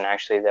Patterson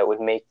actually, that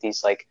would make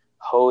these like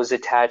hose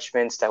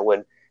attachments that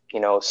would,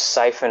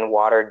 siphon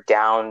water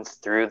down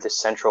through the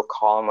central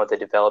column of the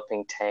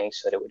developing tank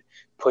so that it would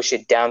push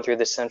it down through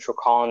the central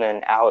column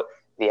and out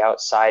the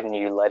outside, and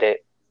you let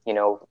it,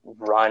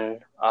 run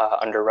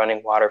under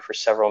running water for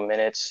several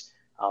minutes.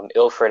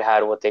 Ilford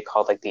had what they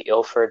called like the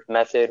Ilford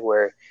method,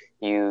 where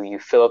you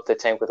fill up the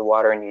tank with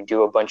water and you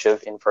do a bunch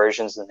of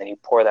inversions, and then you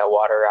pour that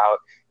water out,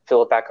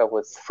 fill it back up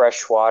with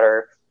fresh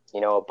water,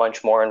 a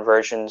bunch more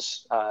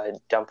inversions,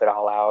 dump it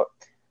all out.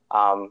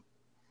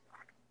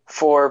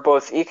 For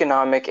both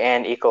economic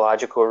and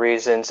ecological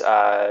reasons,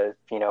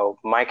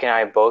 Mike and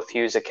I both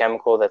use a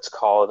chemical that's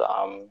called,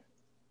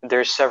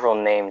 there's several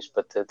names,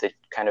 but the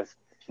kind of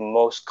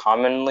most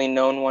commonly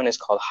known one is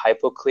called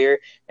Hypoclear.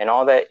 And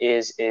all that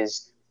is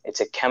it's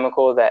a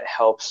chemical that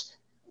helps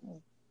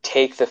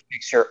take the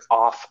fixture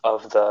off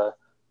of the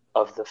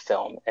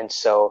film. And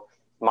so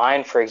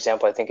mine, for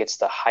example, I think it's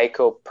the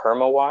Hyco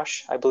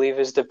Permawash, I believe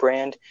is the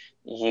brand.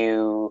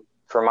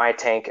 For my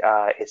tank,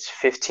 it's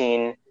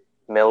 15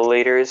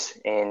 milliliters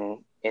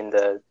in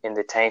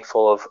the tank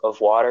full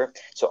of water.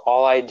 So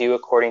all I do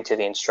according to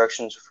the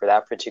instructions for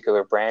that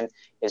particular brand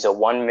is a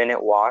 1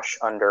 minute wash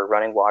under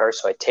running water.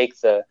 So I take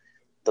the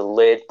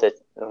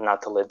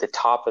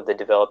top of the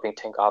developing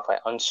tank off, I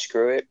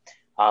unscrew it,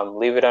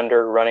 leave it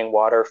under running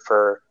water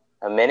for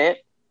a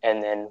minute,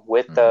 and then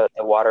with the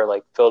water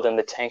like filled in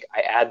the tank,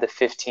 I add the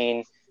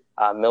 15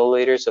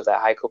 milliliters of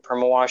that Hyco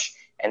Permawash,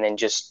 and then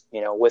just,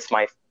 with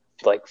my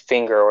like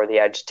finger or the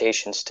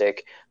agitation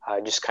stick,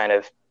 just kind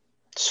of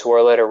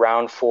swirl it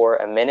around for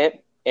a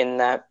minute in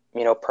that,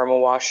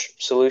 Permawash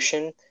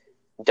solution,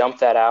 dump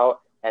that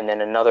out, and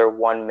then another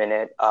 1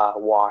 minute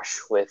wash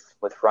with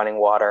running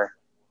water,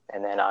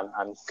 and then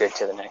I'm good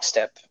to the next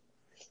step.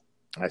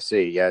 I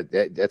see. Yeah,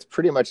 that's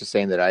pretty much the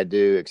same that I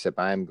do, except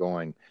I'm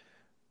going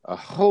a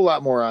whole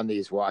lot more on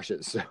these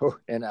washes. So,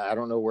 and I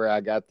don't know where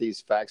I got these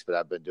facts, but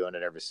I've been doing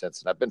it ever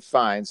since, and I've been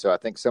fine. So I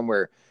think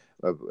somewhere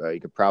you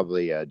could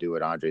probably do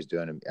what Andre's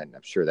doing, and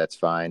I'm sure that's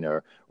fine.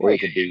 Or you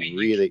could be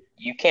really.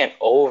 You can't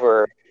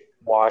over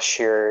wash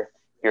your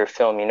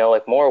film.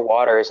 Like more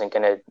water isn't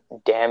going to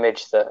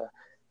damage the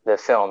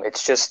film.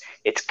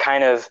 It's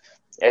kind of,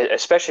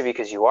 especially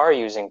because you are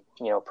using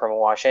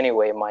Permawash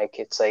anyway, Mike.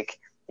 It's like,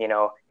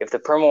 if the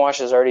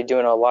Permawash is already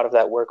doing a lot of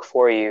that work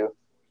for you,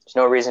 there's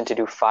no reason to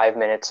do 5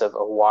 minutes of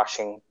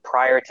washing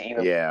prior to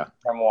even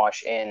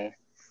Permawash in,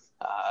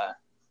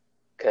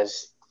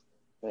 because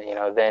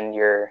then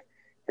you're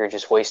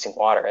just wasting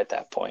water at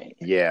that point.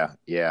 Yeah.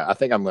 I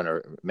think I'm going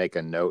to make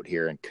a note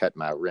here and cut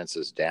my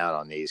rinses down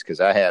on these,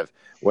 because I have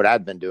what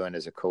I've been doing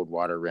is a cold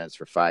water rinse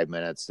for 5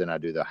 minutes. Then I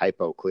do the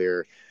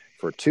Hypoclear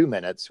for 2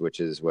 minutes,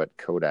 which is what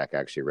Kodak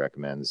actually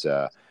recommends.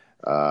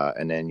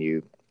 And then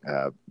you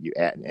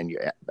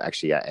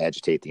actually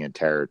agitate the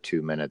entire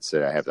 2 minutes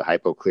that I have the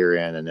Hypoclear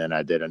in. And then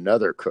I did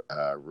another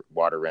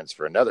water rinse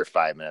for another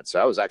 5 minutes. So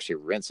I was actually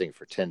rinsing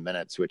for 10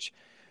 minutes, which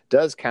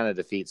does kind of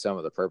defeat some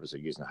of the purpose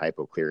of using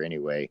Hypoclear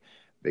anyway,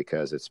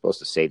 because it's supposed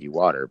to save you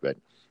water. But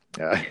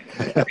and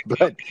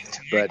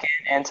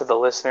to the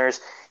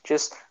listeners,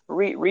 just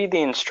read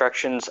the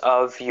instructions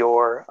of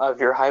your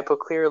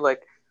Hypoclear.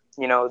 Like,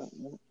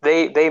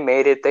 they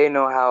made it. They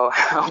know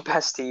how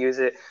best to use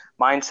it.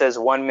 Mine says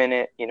 1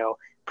 minute,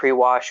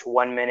 pre-wash,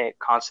 1 minute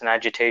constant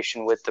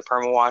agitation with the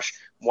Permawash,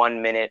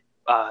 1 minute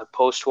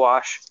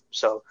post-wash.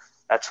 So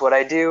that's what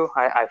I do.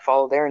 I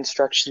follow their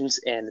instructions,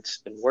 and it's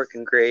been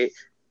working great.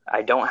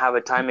 I don't have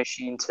a time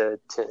machine to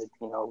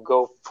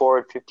go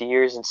forward 50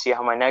 years and see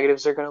how my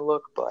negatives are going to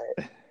look, but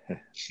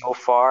so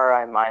far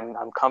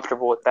I'm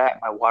comfortable with that.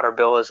 My water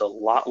bill is a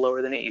lot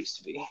lower than it used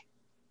to be.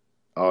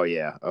 Oh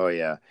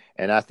yeah.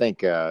 And I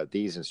think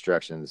these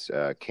instructions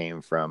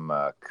came from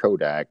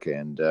Kodak,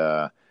 and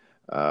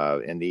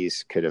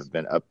these could have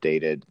been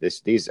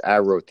updated. I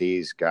wrote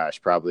these,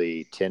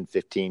 probably 10,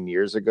 15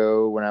 years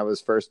ago when I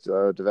was first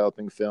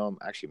developing film.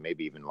 Actually,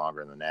 maybe even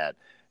longer than that.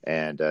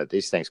 And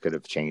these things could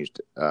have changed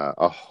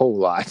a whole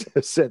lot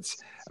since.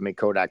 I mean,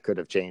 Kodak could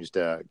have changed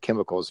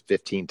chemicals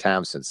 15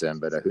 times since then,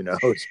 but who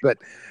knows? But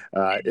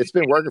it's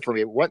been working for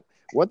me. One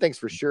thing's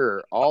for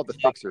sure: all the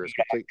fixer is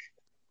complete.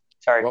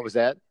 Sorry, what was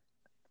that?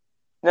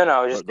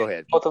 No, just go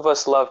ahead. Both of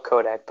us love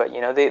Kodak, but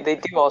they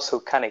do also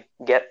kind of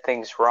get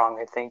things wrong.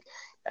 I think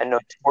a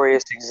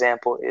notorious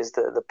example is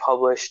the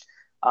published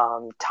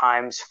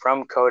times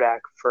from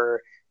Kodak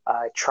for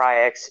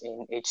Tri-X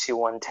in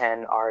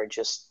HC110 are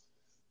just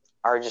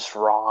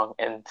wrong,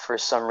 and for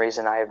some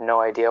reason I have no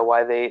idea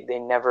why they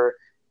never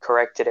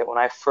corrected it. When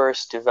I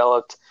first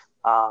developed,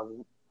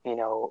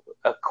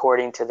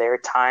 according to their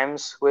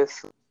times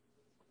with,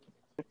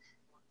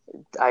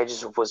 I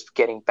just was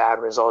getting bad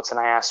results, and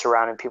I asked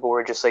around, and people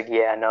were just like,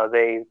 yeah, no,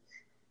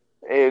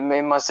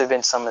 it must have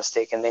been some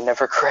mistake, and they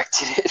never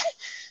corrected it.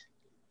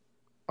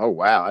 Oh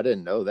wow, I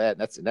didn't know that.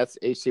 That's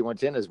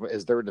HC110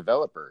 is their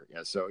developer.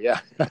 Yeah, so yeah.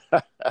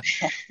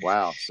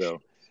 Wow.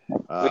 So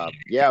one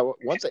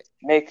thing.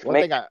 Make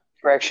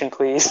correction,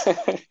 please.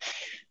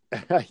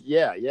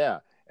 Yeah.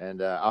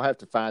 And I'll have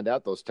to find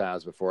out those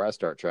times before I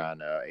start trying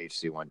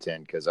HC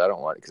 110 because I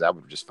don't want because I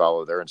would just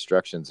follow their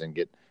instructions and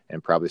get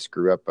and probably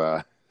screw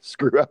up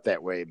screw up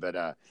that way.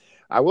 But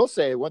I will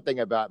say one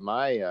thing about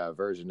my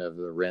version of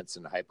the rinse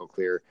and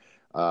hypoclear.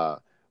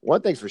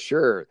 One thing's for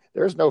sure,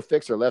 there's no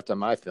fixer left on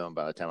my film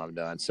by the time I'm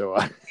done. So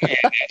Yeah,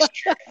 that's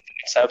true.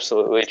 That's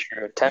absolutely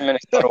true. 10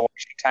 minutes photo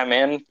washing time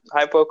and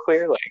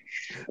hypoclear,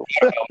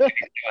 like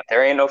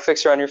there ain't no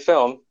fixer on your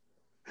film.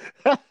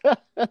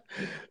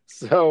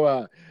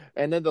 So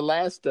and then the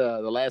last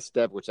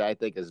step, which I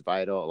think is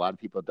vital, a lot of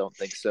people don't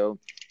think so.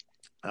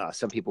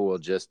 Some people will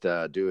just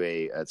do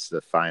it's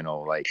the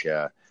final like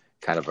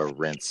kind of a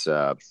rinse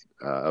of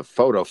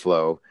photo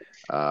flow.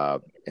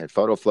 And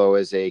photo flow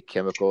is a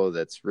chemical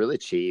that's really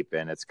cheap,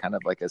 and it's kind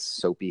of like a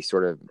soapy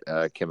sort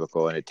of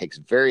chemical, and it takes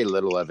very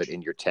little of it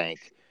in your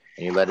tank,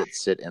 and you let it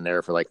sit in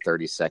there for like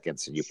 30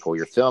 seconds, and you pull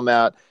your film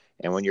out.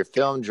 And when your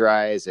film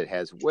dries, it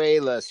has way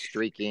less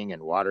streaking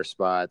and water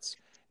spots.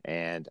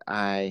 And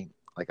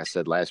like I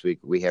said last week,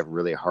 we have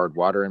really hard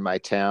water in my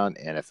town,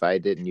 and if I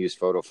didn't use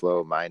photo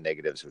flow, my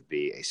negatives would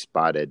be a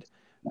spotted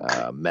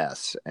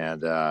mess.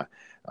 And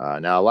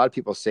now a lot of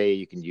people say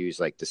you can use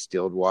like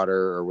distilled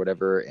water or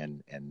whatever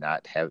and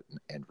not have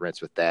and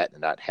rinse with that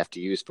and not have to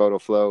use photo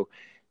flow.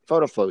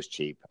 Photo flow is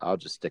cheap. I'll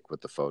just stick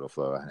with the photo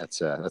flow.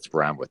 That's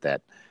where I'm with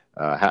that.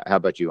 How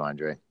about you,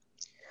 Andre?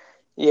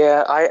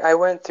 Yeah, I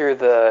went through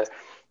the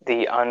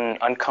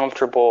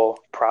uncomfortable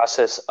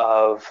process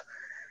of,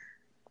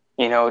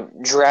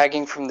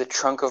 dragging from the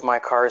trunk of my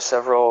car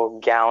several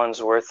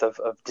gallons worth of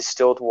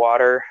distilled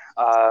water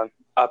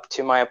up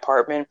to my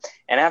apartment.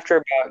 And after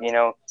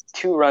about,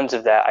 2 runs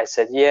of that, I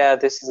said, yeah,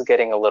 this is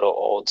getting a little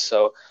old.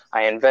 So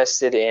I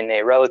invested in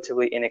a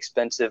relatively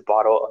inexpensive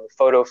bottle of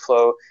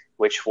PhotoFlow,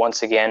 which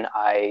once again,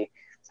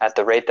 at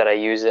the rate that I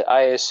use it,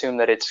 I assume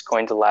that it's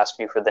going to last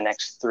me for the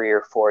next 3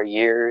 or 4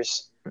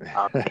 years.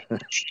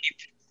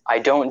 I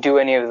don't do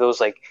any of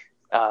those like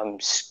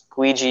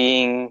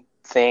squeegeeing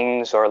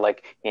things or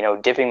like,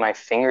 dipping my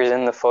fingers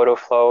in the photo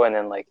flow and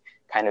then like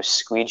kind of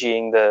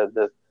squeegeeing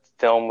the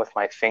film with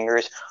my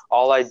fingers.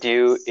 All I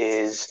do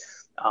is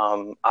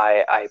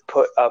I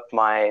put up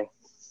my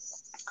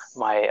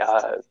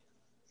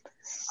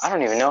I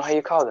don't even know how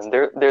you call them.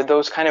 They're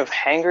those kind of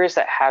hangers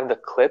that have the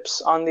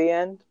clips on the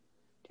end. Do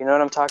you know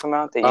what I'm talking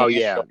about? That you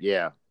use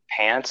yeah.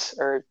 Pants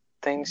or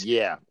things.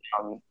 Yeah.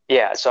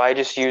 So I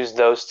just use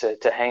those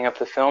to hang up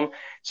the film.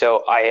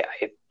 So I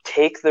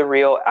take the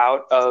reel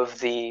out of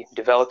the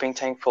developing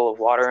tank full of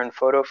water and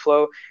photo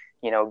flow,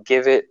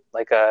 give it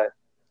like a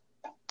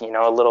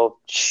little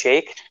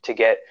shake to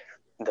get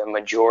the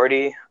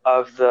majority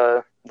of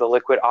the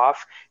liquid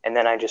off. And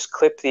then I just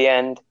clip the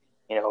end,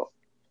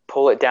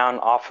 pull it down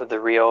off of the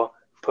reel,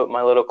 put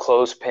my little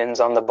clothespins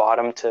on the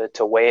bottom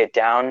to weigh it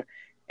down.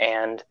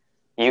 And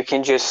you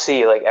can just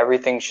see like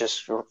everything's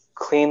just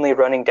cleanly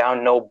running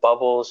down, no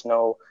bubbles,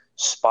 no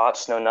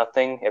spots, no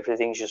nothing.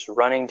 Everything's just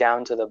running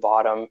down to the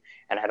bottom,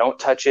 and I don't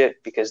touch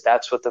it because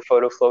that's what the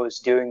photo flow is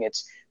doing.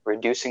 It's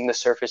reducing the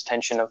surface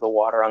tension of the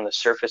water on the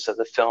surface of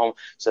the film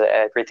so that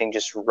everything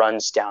just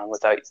runs down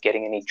without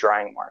getting any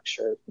drying marks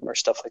or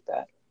stuff like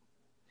that.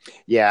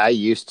 Yeah, I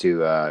used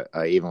to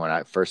even when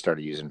I first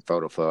started using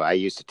photo flow, I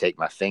used to take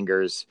my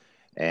fingers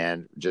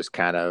and just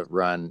kind of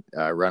run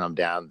them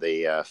down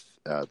the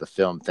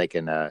film,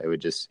 thinking it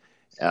would just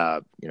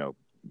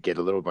get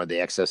a little more of the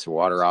excess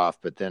water off.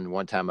 But then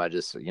one time I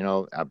just, I'm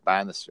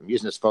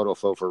using this photo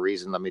flow for a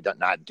reason. Let me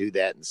not do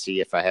that and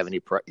see if I have any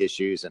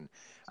issues. And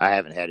I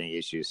haven't had any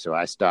issues. So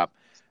I stopped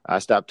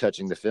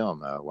touching the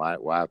film.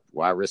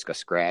 Why risk a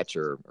scratch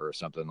or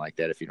something like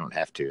that if you don't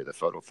have to? The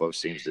photo flow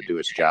seems to do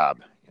its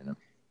job, You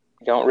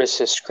don't risk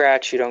a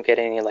scratch. You don't get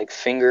any like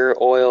finger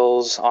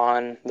oils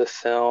on the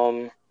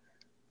film.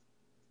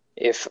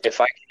 If I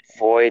can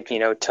avoid,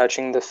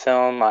 touching the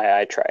film,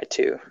 I try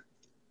to.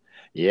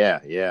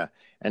 Yeah.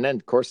 And then,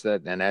 of course,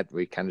 that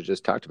we kind of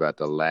just talked about.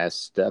 The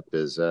last step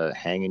is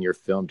hanging your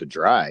film to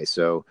dry.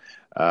 So,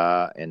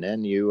 and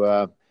then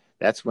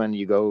that's when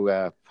you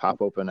go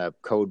pop open a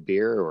cold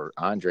beer, or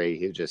Andre,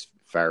 he'll just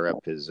fire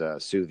up his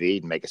sous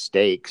vide and make a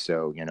steak.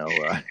 So,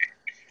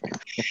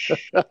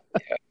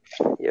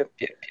 Yep.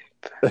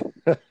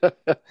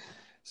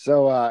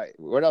 So,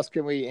 what else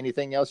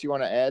anything else you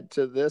want to add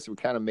to this? We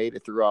kind of made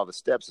it through all the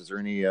steps. Is there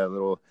any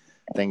little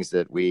things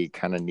that we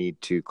kind of need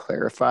to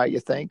clarify, you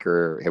think,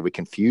 or have we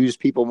confused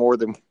people more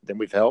than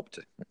we've helped?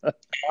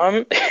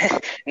 No,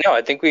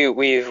 I think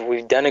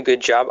we've done a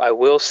good job. I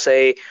will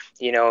say,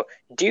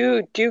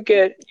 do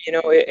get,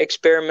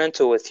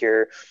 experimental with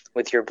your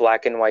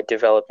black and white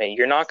development.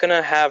 You're not going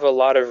to have a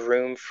lot of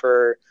room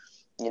for,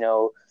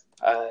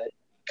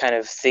 kind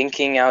of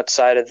thinking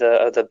outside of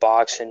the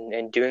box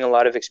and doing a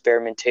lot of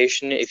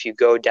experimentation. If you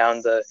go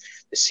down the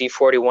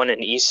C41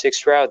 and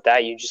E6 route,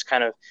 that you just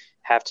kind of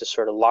have to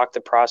sort of lock the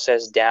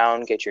process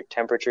down, get your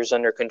temperatures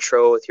under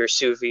control with your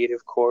sous vide,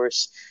 of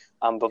course.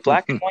 But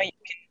black and white,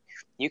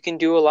 you can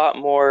do a lot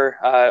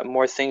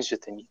more things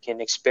with them. You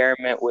can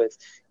experiment with,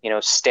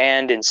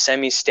 stand and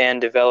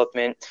semi-stand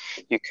development.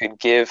 You could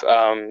give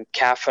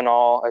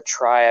Caffeinol a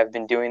try. I've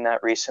been doing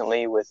that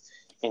recently with,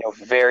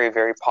 very,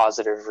 very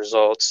positive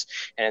results,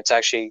 and it's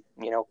actually,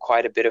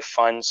 quite a bit of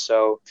fun.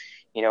 So,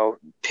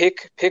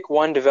 pick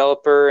one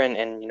developer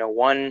and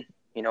one,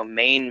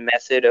 main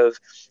method of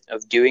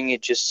doing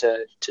it, just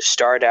to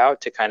start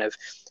out, to kind of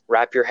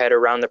wrap your head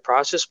around the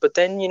process, but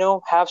then,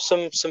 have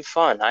some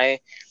fun.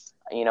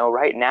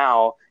 Right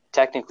now,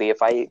 technically,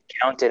 if I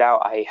count it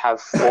out, I have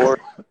 4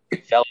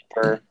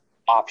 developer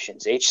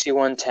options: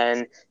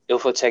 HC110,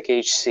 Ilfotech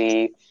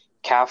HC,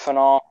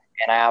 Caffeinol,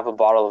 and I have a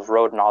bottle of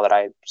Rodinol that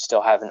I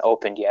still haven't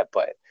opened yet,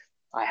 but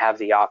I have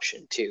the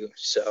option too.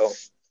 So,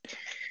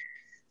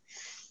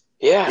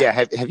 yeah. Yeah.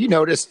 Have you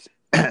noticed?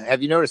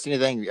 Have you noticed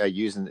anything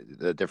using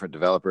the different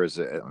developers?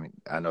 I mean,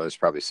 I know there's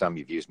probably some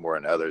you've used more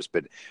than others,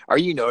 but are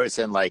you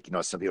noticing, like,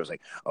 some people's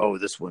like, oh,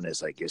 this one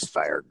is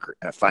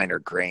finer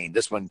grain.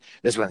 This one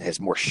has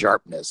more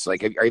sharpness.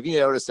 Like, have you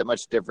noticed that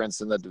much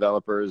difference in the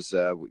developers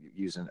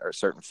using or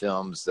certain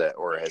films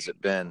or has it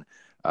been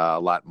a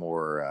lot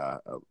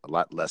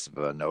less of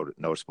a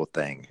noticeable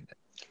thing?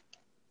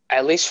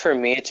 At least for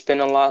me, it's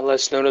been a lot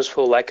less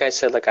noticeable. Like I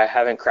said, I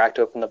haven't cracked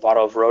open the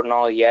bottle of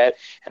Rodinol yet,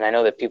 and I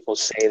know that people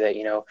say that,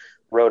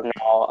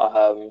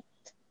 Rodinol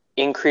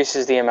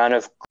increases the amount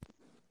of.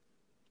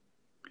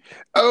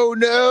 Oh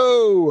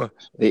no!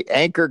 The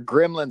Anchor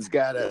gremlins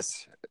got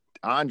us,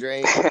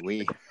 Andre.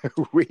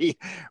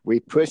 we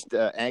pushed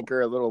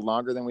Anchor a little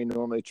longer than we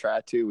normally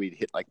try to. We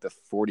hit like the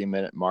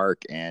 40-minute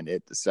mark, and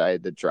it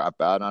decided to drop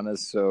out on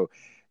us. So,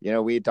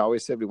 we had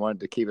always said we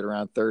wanted to keep it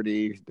around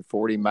 30 to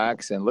 40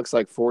 max, and it looks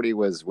like 40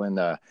 was when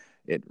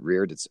it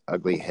reared its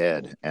ugly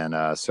head,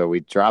 and so we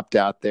dropped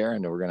out there,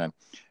 and we're gonna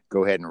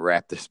go ahead and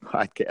wrap this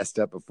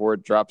podcast up before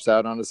it drops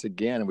out on us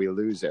again, and we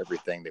lose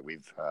everything that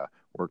we've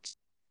worked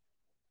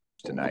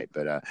tonight.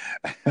 But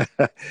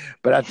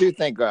but I do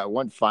think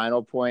one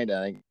final point,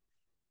 I think,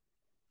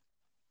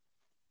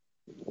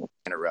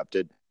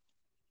 interrupted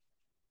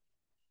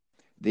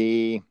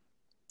the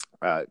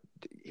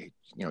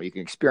you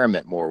can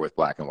experiment more with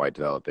black and white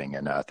developing,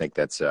 and I think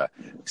that's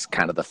it's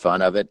kind of the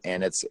fun of it.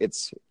 And it's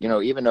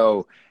even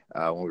though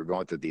when we're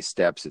going through these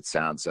steps, it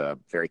sounds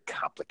very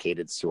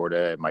complicated, sort of.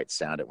 It might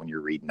sound it when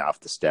you're reading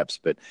off the steps,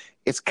 but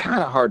it's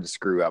kind of hard to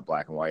screw up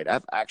black and white.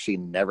 I've actually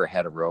never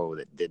had a row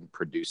that didn't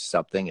produce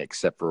something,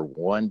 except for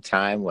one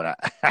time when I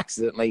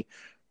accidentally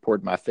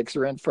poured my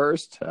fixer in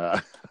first.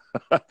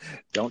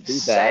 Don't do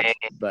that. Same.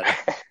 But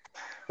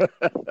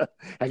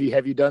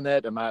have you done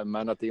that? Am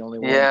I not the only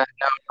one? Yeah,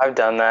 no, I've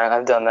done that.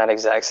 I've done that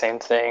exact same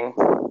thing.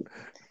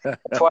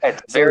 That's why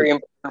it's very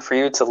important for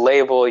you to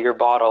label your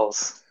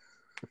bottles.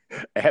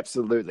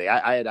 Absolutely.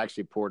 I had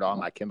actually poured all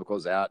my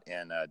chemicals out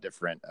in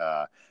different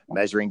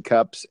measuring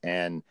cups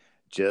and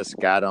just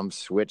got them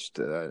switched.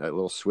 A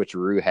little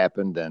switcheroo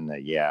happened, and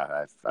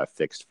I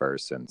fixed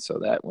first, and so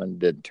that one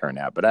did turn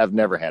out. But I've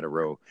never had a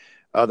row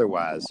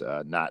otherwise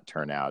not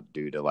turn out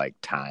due to like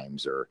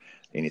times or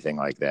anything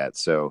like that.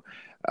 So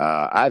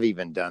I've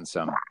even done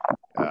some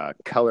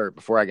color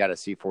before I got a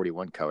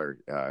C41 color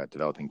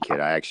developing kit.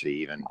 I actually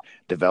even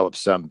developed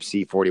some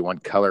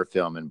C41 color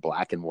film in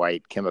black and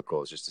white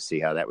chemicals just to see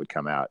how that would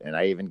come out. And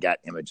I even got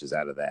images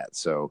out of that.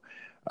 So,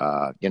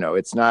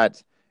 it's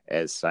not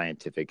as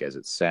scientific as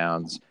it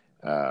sounds.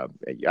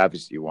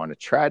 Obviously you want to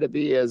try to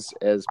be as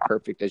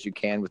perfect as you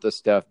can with this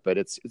stuff, but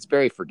it's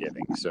very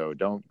forgiving. So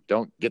don't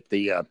get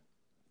the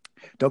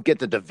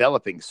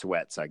developing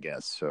sweats, I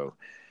guess. So,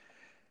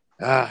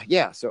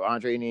 so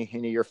Andre, any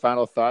of your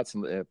final thoughts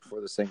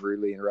before this thing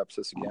rudely interrupts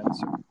us again?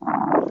 So.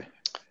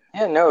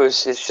 Yeah, no,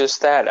 it's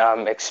just that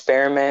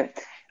experiment.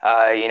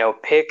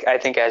 Pick, I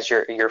think, as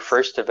your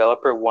first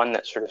developer, one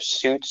that sort of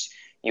suits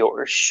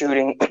your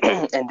shooting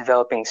and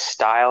developing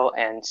style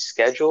and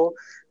schedule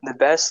the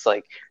best.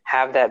 Like,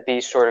 have that be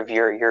sort of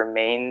your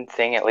main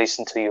thing, at least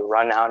until you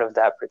run out of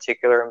that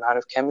particular amount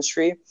of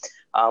chemistry.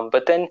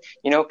 But then,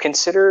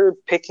 consider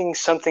picking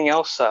something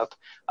else up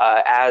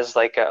as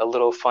like a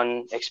little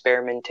fun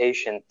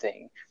experimentation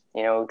thing.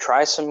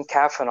 Try some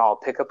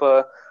Caffeinol, pick up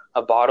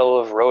a bottle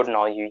of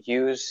Rodinol. You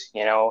use,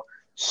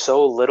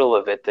 so little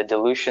of it. The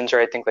dilutions are,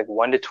 I think, like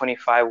 1 to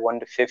 25, 1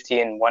 to 50,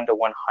 and 1 to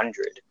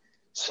 100.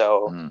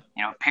 So,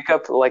 pick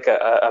up like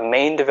a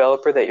main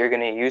developer that you're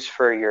going to use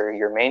for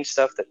your main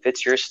stuff that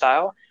fits your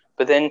style,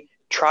 but then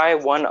try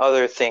one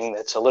other thing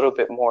that's a little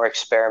bit more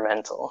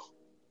experimental.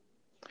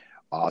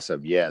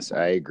 Awesome. Yes,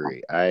 I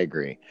agree.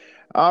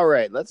 All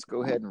right, let's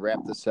go ahead and wrap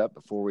this up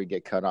before we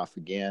get cut off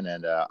again.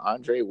 And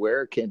Andre,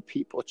 where can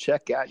people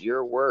check out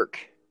your work?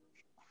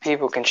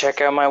 People can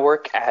check out my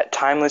work at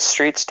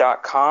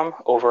timelessstreets.com,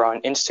 over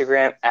on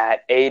Instagram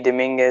at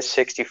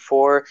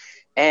adominguez64,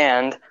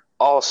 and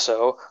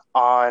also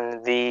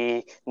on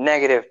the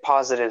Negative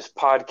Positives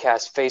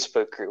Podcast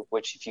Facebook group,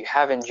 which if you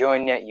haven't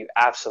joined yet, you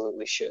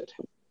absolutely should.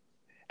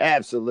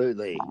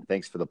 Absolutely.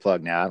 Thanks for the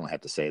plug. Now I don't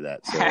have to say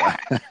that. So,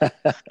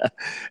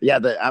 yeah,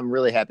 I'm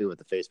really happy with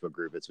the Facebook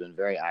group. It's been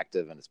very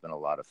active and it's been a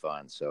lot of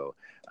fun. So,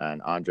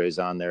 and Andre's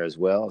on there as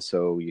well.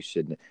 So you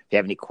should, if you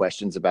have any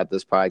questions about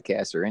this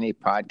podcast or any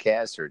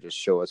podcast, or just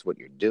show us what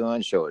you're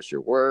doing, show us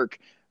your work.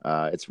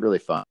 It's really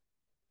fun.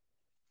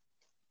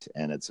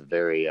 And it's a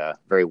very,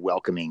 very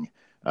welcoming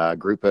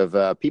group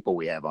of people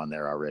we have on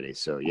there already.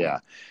 So, yeah.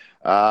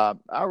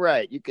 All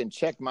right. You can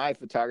check my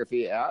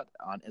photography out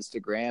on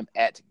Instagram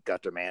at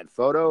Gutterman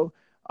Photo,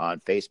 on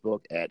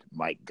Facebook at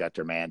Mike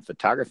Gutterman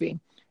Photography,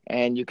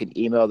 and you can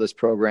email this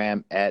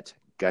program at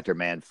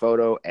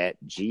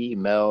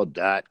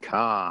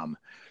guttermanphoto@gmail.com.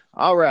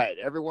 All right.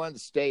 Everyone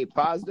stay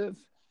positive.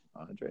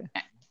 Andre.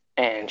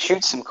 And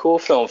shoot some cool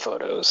film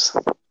photos.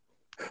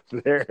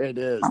 There it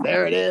is.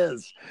 There it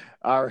is.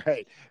 All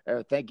right.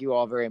 Thank you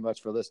all very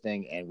much for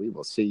listening, and we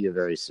will see you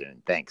very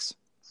soon. Thanks.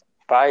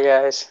 Bye,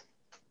 guys.